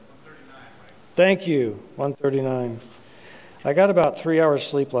 139. Thank you, 139. I got about 3 hours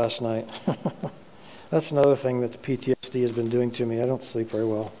sleep last night. That's another thing that the PTSD has been doing to me. I don't sleep very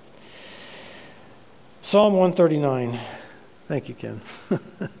well. Psalm 139. Thank you, Ken.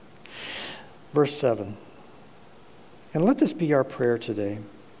 Verse 7. And let this be our prayer today.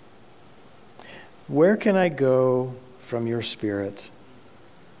 Where can I go from your spirit?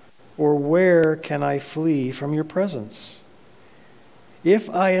 Or where can I flee from your presence? If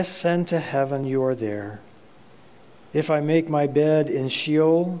I ascend to heaven, you are there. If I make my bed in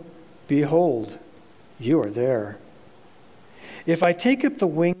Sheol, behold, you are there. If I take up the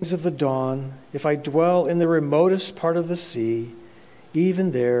wings of the dawn, if I dwell in the remotest part of the sea,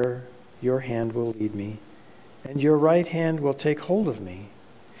 even there your hand will lead me, and your right hand will take hold of me.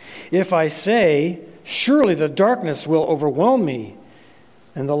 If I say, surely the darkness will overwhelm me,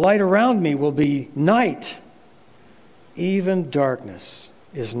 and the light around me will be night, even darkness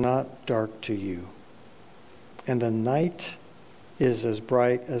is not dark to you. And the night is as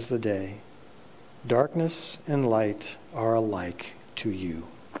bright as the day. Darkness and light are alike to you.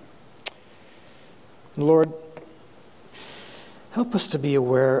 Lord, help us to be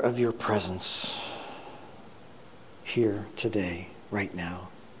aware of your presence here today, right now,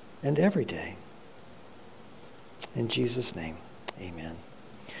 and every day. In Jesus' name, amen.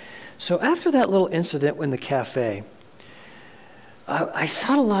 So after that little incident in the cafe, I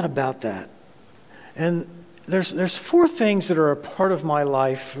thought a lot about that. And there's four things that are a part of my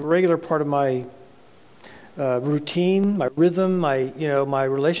life, a regular part of my routine, my rhythm, my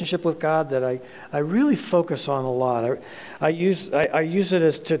relationship with God that I really focus on a lot. I use it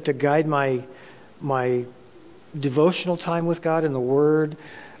as to guide my devotional time with God in the Word.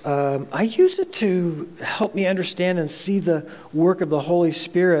 I use it to help me understand and see the work of the Holy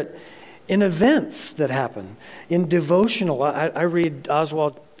Spirit in events that happen. In devotional, I read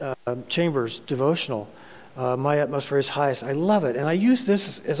Oswald Chambers' devotional, My Utmost for His Highest. I love it, and I use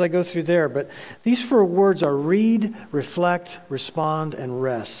this as I go through there. But these four words are read, reflect, respond, and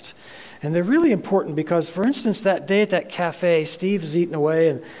rest. And they're really important because, for instance, that day at that cafe, Steve's eating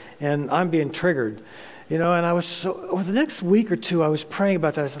away, and I'm being triggered. And I was over the next week or two, I was praying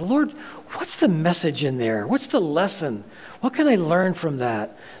about that. I said, Lord, what's the message in there? What's the lesson? What can I learn from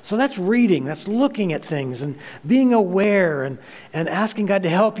that? So that's reading, that's looking at things and being aware and asking God to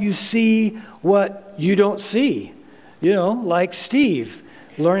help you see what you don't see. Like Steve,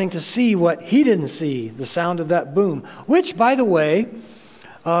 learning to see what he didn't see, the sound of that boom. Which, by the way,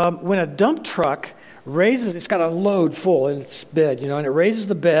 when a dump truck raises, it's got a load full in its bed, and it raises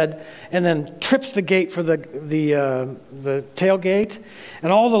the bed and then trips the gate for the tailgate,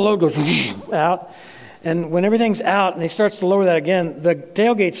 and all the load goes out. And when everything's out and he starts to lower that again, the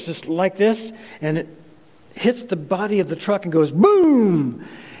tailgate's just like this, and it hits the body of the truck and goes boom.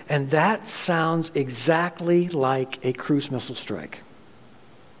 And that sounds exactly like a cruise missile strike.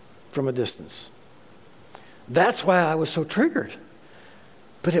 from a distance. That's why I was so triggered.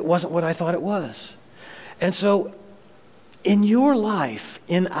 But it wasn't what I thought it was. And so in your life,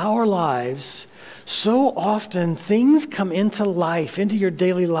 in our lives, so often things come into life, into your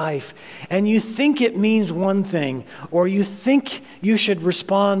daily life, and you think it means one thing, or you think you should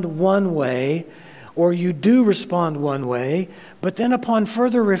respond one way, or you do respond one way, but then upon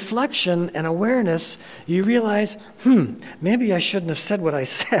further reflection and awareness, you realize, maybe I shouldn't have said what I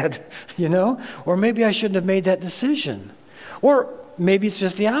said, you know, or maybe I shouldn't have made that decision. Or maybe it's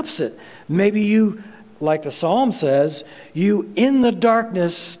just the opposite. Maybe you, like the Psalm says, you in the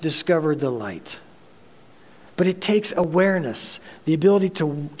darkness discovered the light. But it takes awareness, the ability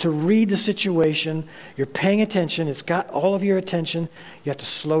to read the situation. You're paying attention. It's got all of your attention. You have to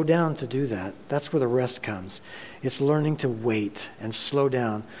slow down to do that. That's where the rest comes. It's learning to wait and slow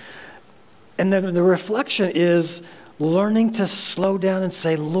down. And then the reflection is learning to slow down and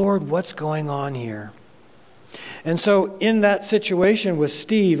say, Lord, what's going on here? And so in that situation with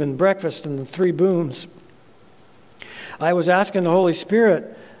Steve and breakfast and the 3 booms, I was asking the Holy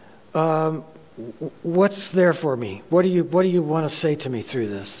Spirit, what's there for me? What do you want to say to me through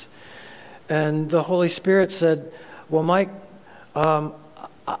this? And the Holy Spirit said, well, Mike,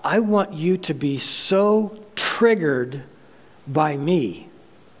 I want you to be so triggered by me,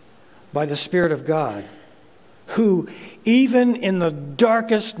 by the Spirit of God, who even in the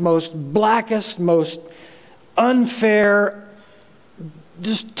darkest, most blackest, most unfair,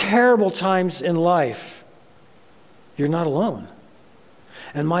 just terrible times in life, you're not alone.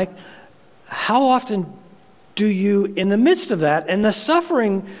 And Mike, how often do you, in the midst of that, and the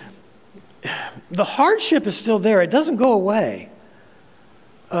suffering, the hardship is still there. It doesn't go away.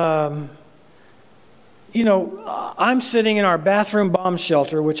 You know, I'm sitting in our bathroom bomb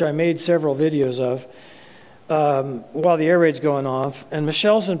shelter, which I made several videos of, while the air raid's going off, and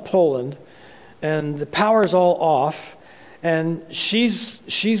Michelle's in Poland, and the power's all off, and she's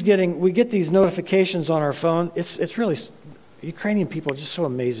getting, we get these notifications on our phone. It's really, Ukrainian people are just so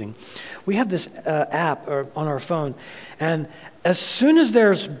amazing. We have this app on our phone, and as soon as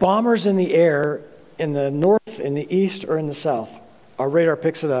there's bombers in the air, in the north, in the east, or in the south, our radar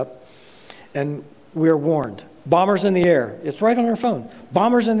picks it up, and we're warned. Bombers in the air. It's right on our phone.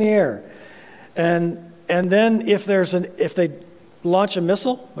 Bombers in the air. And then if they launch a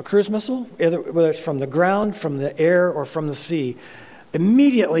missile, a cruise missile, whether it's from the ground, from the air, or from the sea,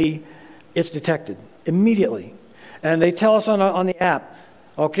 immediately it's detected. Immediately. And they tell us on the app,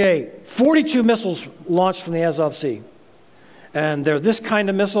 okay, 42 missiles launched from the Azov Sea. And they're this kind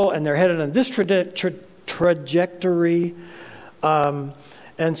of missile, and they're headed on this trajectory.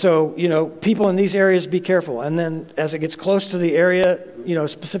 And so, you know, people in these areas, be careful. And then as it gets close to the area, you know,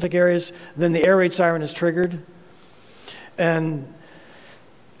 specific areas, then the air raid siren is triggered. And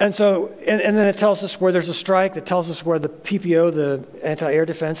so then it tells us where there's a strike. It tells us where the PPO, the anti-air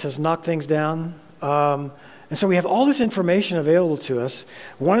defense, has knocked things down. And so we have all this information available to us.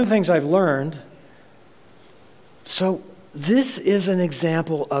 One of the things I've learned, so this is an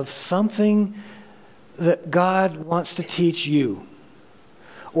example of something that God wants to teach you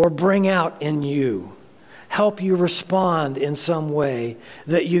or bring out in you, help you respond in some way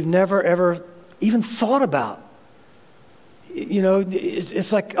that you've never ever even thought about. You know,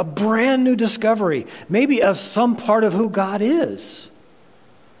 it's like a brand new discovery, maybe of some part of who God is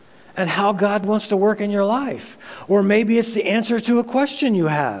and how God wants to work in your life. Or maybe it's the answer to a question you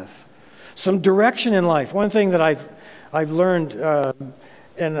have, some direction in life. One thing that I've learned,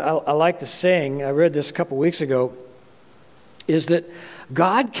 and I like the saying, I read this a couple weeks ago, is that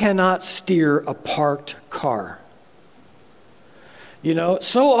God cannot steer a parked car. You know,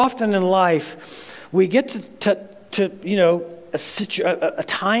 so often in life, we get to you know, a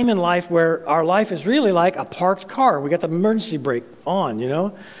time in life where our life is really like a parked car. We got the emergency brake on, you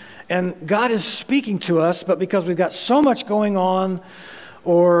know, and God is speaking to us, but because we've got so much going on,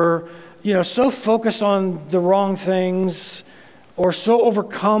 or, you know, so focused on the wrong things, or so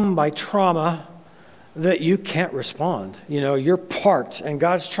overcome by trauma that you can't respond. You know, you're parked, and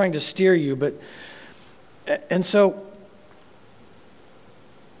God's trying to steer you, and so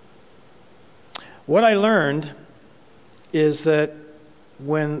what I learned is that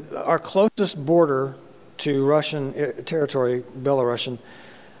when our closest border to Russian territory, Belarusian,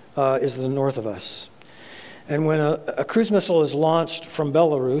 is the north of us. And when a cruise missile is launched from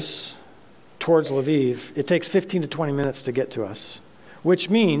Belarus towards Lviv, it takes 15 to 20 minutes to get to us, which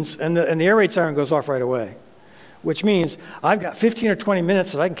means, and the air raid siren goes off right away, which means I've got 15 or 20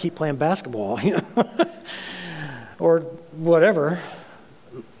 minutes that I can keep playing basketball, you know, or whatever.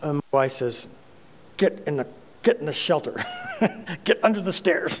 And my wife says, get in the get in the shelter, get under the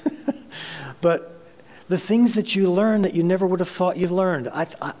stairs. But the things that you learn that you never would have thought you learned.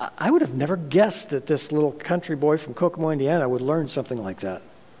 I would have never guessed that this little country boy from Kokomo, Indiana would learn something like that.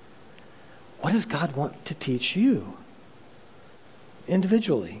 What does God want to teach you?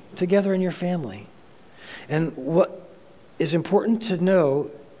 Individually, together in your family. And what is important to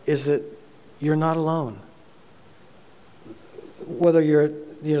know is that you're not alone. Whether you're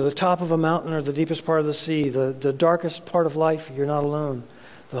at the top of a mountain or the deepest part of the sea, the darkest part of life, you're not alone.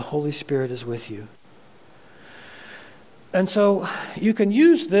 The Holy Spirit is with you. And so you can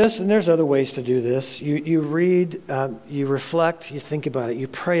use this, and there's other ways to do this. You read, you reflect, you think about it, you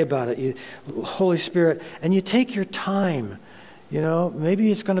pray about it, Holy Spirit, and you take your time.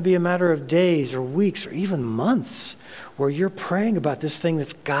 Maybe it's going to be a matter of days or weeks or even months where you're praying about this thing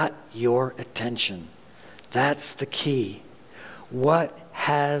that's got your attention. That's the key. What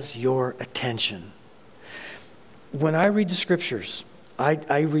has your attention? When I read the scriptures,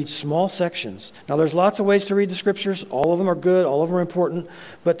 I read small sections. Now, there's lots of ways to read the scriptures. All of them are good. All of them are important.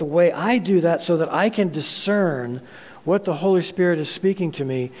 But the way I do that so that I can discern what the Holy Spirit is speaking to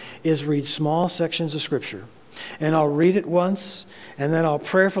me is read small sections of scripture. And I'll read it once, and then I'll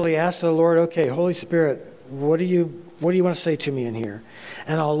prayerfully ask the Lord, okay, Holy Spirit, what do you want to say to me in here?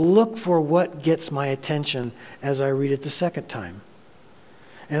 And I'll look for what gets my attention as I read it the second time.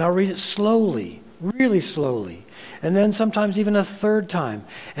 And I'll read it slowly, really slowly. And then sometimes even a third time.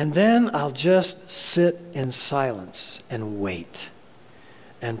 And then I'll just sit in silence and wait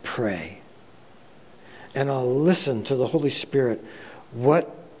and pray. And I'll listen to the Holy Spirit.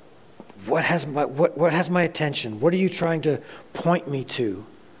 What has my attention? What are you trying to point me to?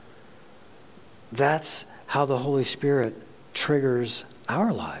 That's how the Holy Spirit triggers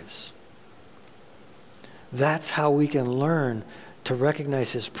our lives. That's how we can learn to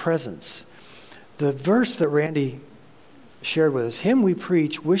recognize His presence. The verse that Randy shared with us, him we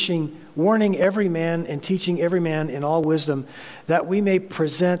preach, warning every man and teaching every man in all wisdom, that we may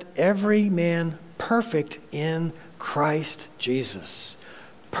present every man perfect in Christ Jesus.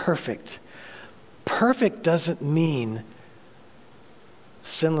 Perfect. Perfect doesn't mean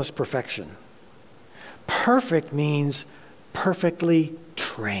sinless perfection. Perfect means perfectly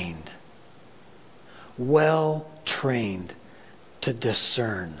trained. Well trained to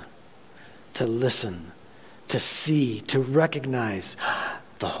discern, to listen, to see, to recognize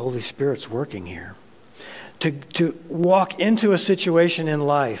the Holy Spirit's working here. To walk into a situation in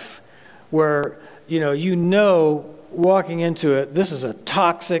life where, walking into it, this is a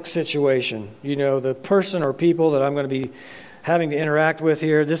toxic situation. The person or people that I'm going to be having to interact with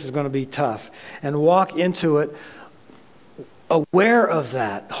here, this is going to be tough. And walk into it aware of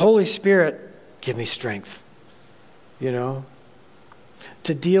that. Holy Spirit, give me strength, to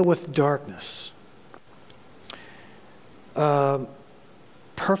deal with darkness.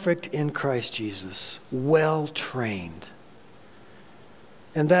 Perfect in Christ Jesus, well trained.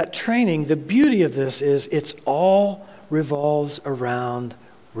 And that training, the beauty of this is it's all revolves around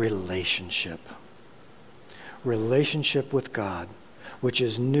relationship. Relationship with God, which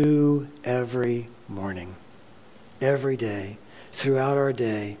is new every morning, every day, throughout our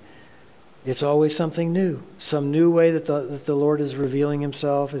day. It's always something new, some new way that the Lord is revealing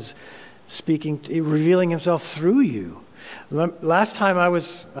Himself, is revealing Himself through you. Last time I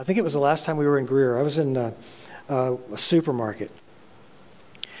think it was the last time we were in Greer, I was in a supermarket.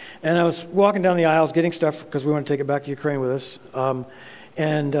 And I was walking down the aisles getting stuff because we want to take it back to Ukraine with us.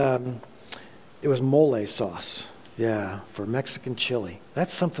 It was mole sauce, for Mexican chili.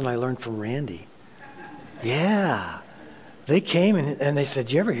 That's something I learned from Randy. Yeah. They came and they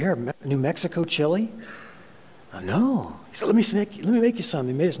said, "You ever hear of New Mexico chili?" No. He said, let me make you some.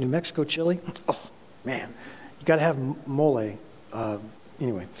 He made us New Mexico chili. Oh, man. You got to have mole.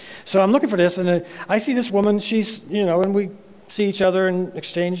 Anyway. So I'm looking for this, and I see this woman. She's, and we see each other and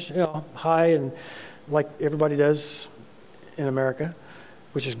exchange, hi, and like everybody does in America,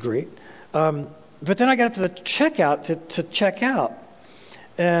 which is great. But then I got up to the checkout to check out.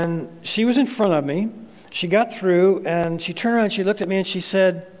 And she was in front of me. She got through, and she turned around and she looked at me and she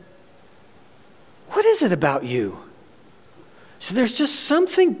said, "What is it about you?" So there's just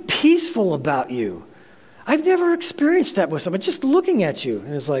something peaceful about you. I've never experienced that with someone, just looking at you.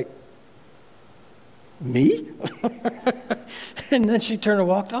 And it's like, me? And then she turned and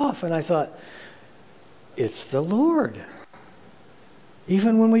walked off, and I thought, it's the Lord.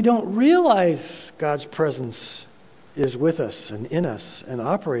 Even when we don't realize God's presence is with us and in us and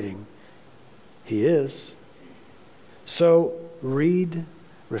operating, He is. So read,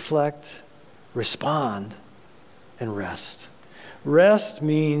 reflect, respond, and rest. Rest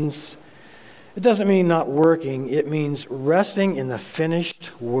means It doesn't mean not working. It means resting in the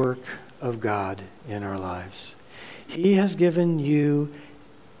finished work of God in our lives. He has given you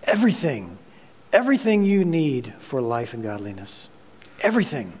everything you need for life and godliness.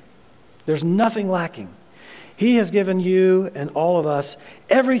 Everything. There's nothing lacking. He has given you and all of us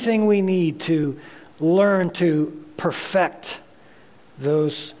everything we need to learn to perfect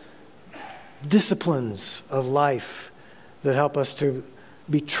those disciplines of life that help us to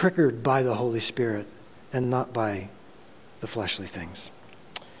be triggered by the Holy Spirit and not by the fleshly things.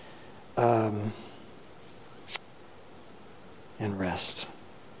 And rest.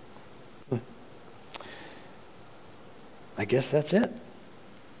 I guess that's it.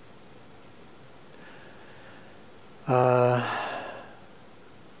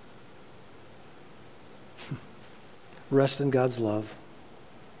 Rest in God's love.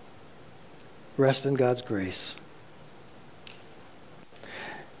 Rest in God's grace.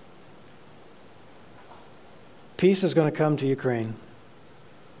 Peace is going to come to Ukraine,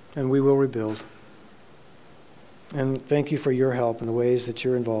 and we will rebuild. And thank you for your help in the ways that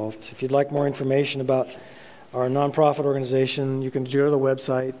you're involved. If you'd like more information about our nonprofit organization, you can go to the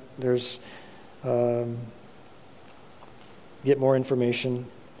website. There's get more information.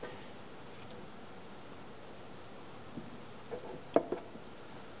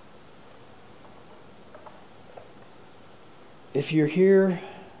 If you're here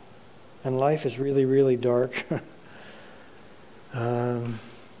and life is really, really dark, I'll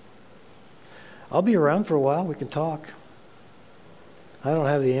be around for a while. We can talk. I don't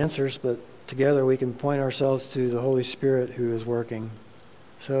have the answers, but together we can point ourselves to the Holy Spirit who is working.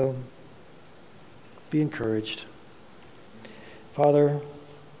 So be encouraged. Father,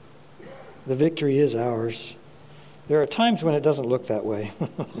 the victory is ours. There are times when it doesn't look that way.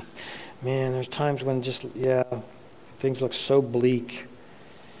 Man, there's times when things look so bleak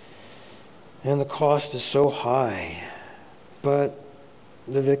and the cost is so high. But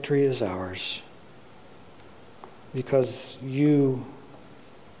the victory is ours because you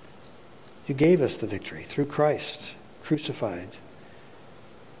gave us the victory through Christ, crucified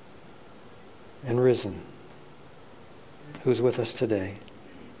and risen, who's with us today.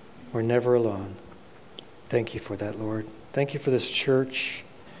 We're never alone. Thank you for that, Lord. Thank you for this church.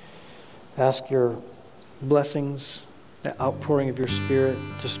 Ask your blessings, the outpouring of your Spirit,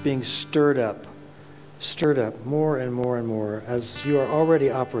 just being stirred up more and more and more as you are already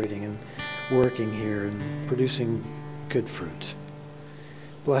operating and working here and producing good fruit.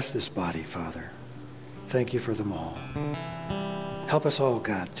 Bless this body, Father. Thank you for them all. Help us all,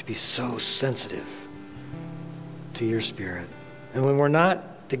 God, to be so sensitive to your Spirit. And when we're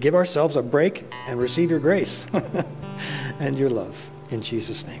not, to give ourselves a break and receive your grace and your love. In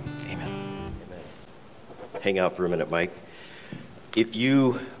Jesus' name, amen. Amen. Hang out for a minute, Mike. If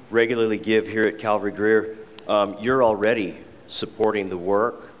you regularly give here at Calvary Greer, you're already supporting the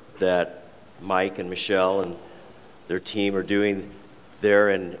work that Mike and Michelle and their team are doing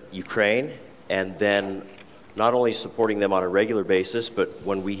there in Ukraine, and then not only supporting them on a regular basis, but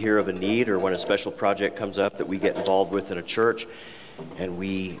when we hear of a need or when a special project comes up that we get involved with in a church and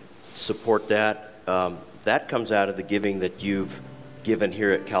we support that, that comes out of the giving that you've given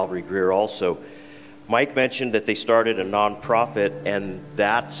here at Calvary Greer also. Mike mentioned that they started a nonprofit, and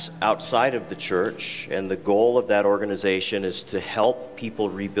that's outside of the church, and the goal of that organization is to help people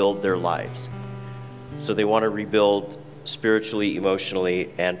rebuild their lives. So they want to rebuild spiritually,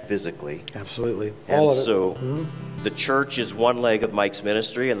 emotionally, and physically. Absolutely. And so the church is one leg of Mike's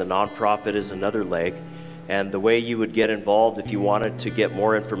ministry, and the nonprofit is another leg. And the way you would get involved if you wanted to get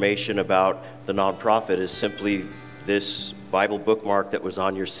more information about the nonprofit is simply this Bible bookmark that was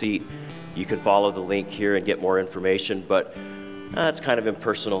on your seat. You can follow the link here and get more information, but that's kind of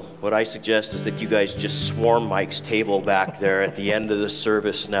impersonal. What I suggest is that you guys just swarm Mike's table back there at the end of the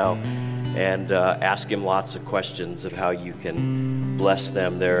service now and ask him lots of questions of how you can bless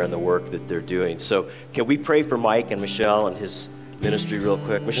them there and the work that they're doing. So can we pray for Mike and Michelle and his ministry real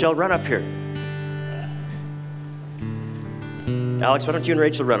quick? Michelle, run up here. Alex, why don't you and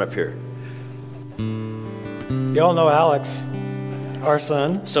Rachel run up here? Y'all know Alex, our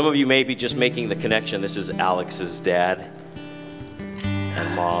son. Some of you may be just making the connection. This is Alex's dad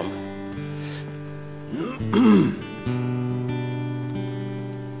and mom.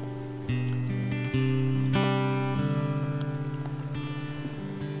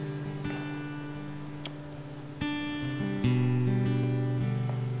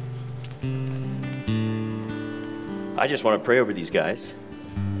 I just want to pray over these guys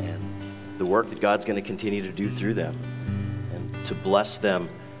and the work that God's going to continue to do through them and to bless them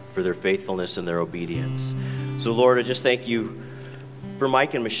for their faithfulness and their obedience. So Lord, I just thank you for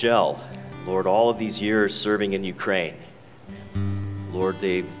Mike and Michelle Lord, all of these years serving in Ukraine, Lord,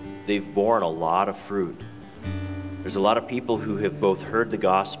 they've borne a lot of fruit. There's a lot of people who have both heard the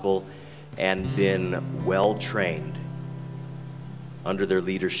gospel and been well trained under their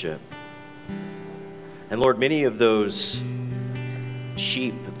leadership. And Lord, many of those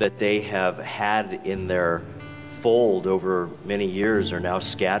sheep that they have had in their fold over many years are now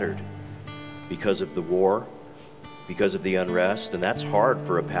scattered because of the war, because of the unrest, and that's hard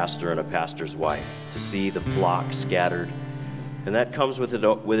for a pastor and a pastor's wife to see the flock scattered. And that comes with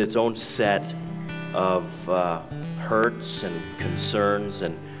its own set of hurts and concerns.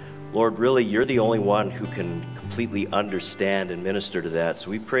 And Lord, really, you're the only one who can completely understand and minister to that. So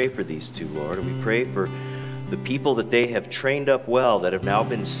we pray for these two, Lord, and we pray for the people that they have trained up well that have now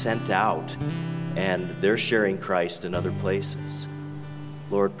been sent out, and they're sharing Christ in other places.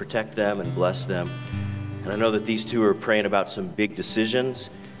 Lord, protect them and bless them. And I know that these two are praying about some big decisions.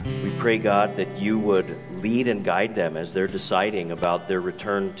 We pray, God, that you would lead and guide them as they're deciding about their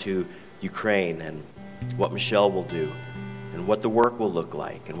return to Ukraine and what Michelle will do and what the work will look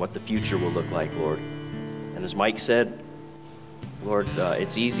like and what the future will look like, Lord. And as Mike said, Lord,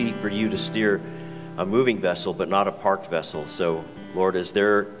 it's easy for you to steer a moving vessel but not a parked vessel. So, Lord, as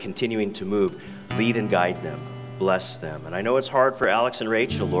they're continuing to move, lead and guide them, bless them. And I know it's hard for Alex and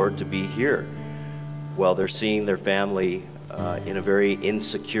Rachel, Lord, to be here while they're seeing their family in a very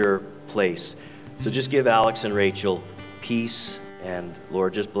insecure place. So just give Alex and Rachel peace, and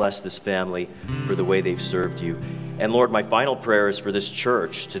Lord, just bless this family for the way they've served you. And Lord, my final prayer is for this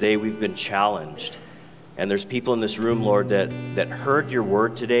church. Today we've been challenged, and there's people in this room, Lord, that heard your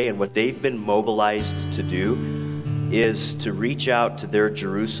word today, and what they've been mobilized to do is to reach out to their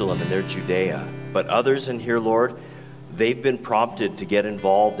Jerusalem and their Judea. But others in here, Lord, they've been prompted to get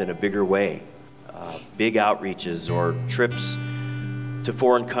involved in a bigger way. Big outreaches or trips to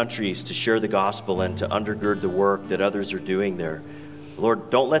foreign countries to share the gospel and to undergird the work that others are doing there.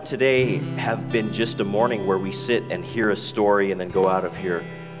 Lord, don't let today have been just a morning where we sit and hear a story and then go out of here.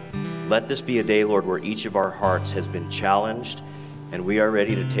 Let this be a day, Lord, where each of our hearts has been challenged and we are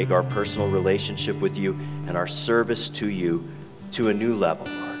ready to take our personal relationship with you and our service to you to a new level,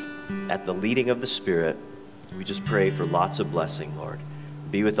 Lord. At the leading of the Spirit, we just pray for lots of blessing, Lord.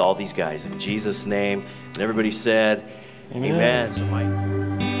 Be with all these guys in Jesus' name. And everybody said, amen. So Mike.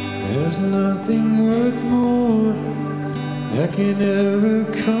 There's nothing worth more that can ever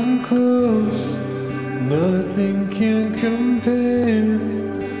come close. Nothing can compare.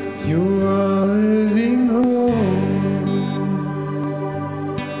 You're our living hope.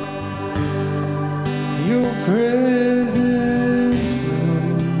 Your presence, Lord.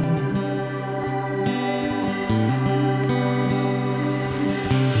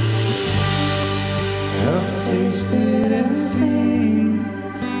 I've tasted and seen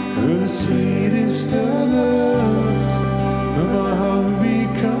the sweetest of loves, but my heart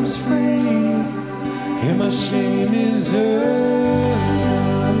becomes free, and my shame is undone.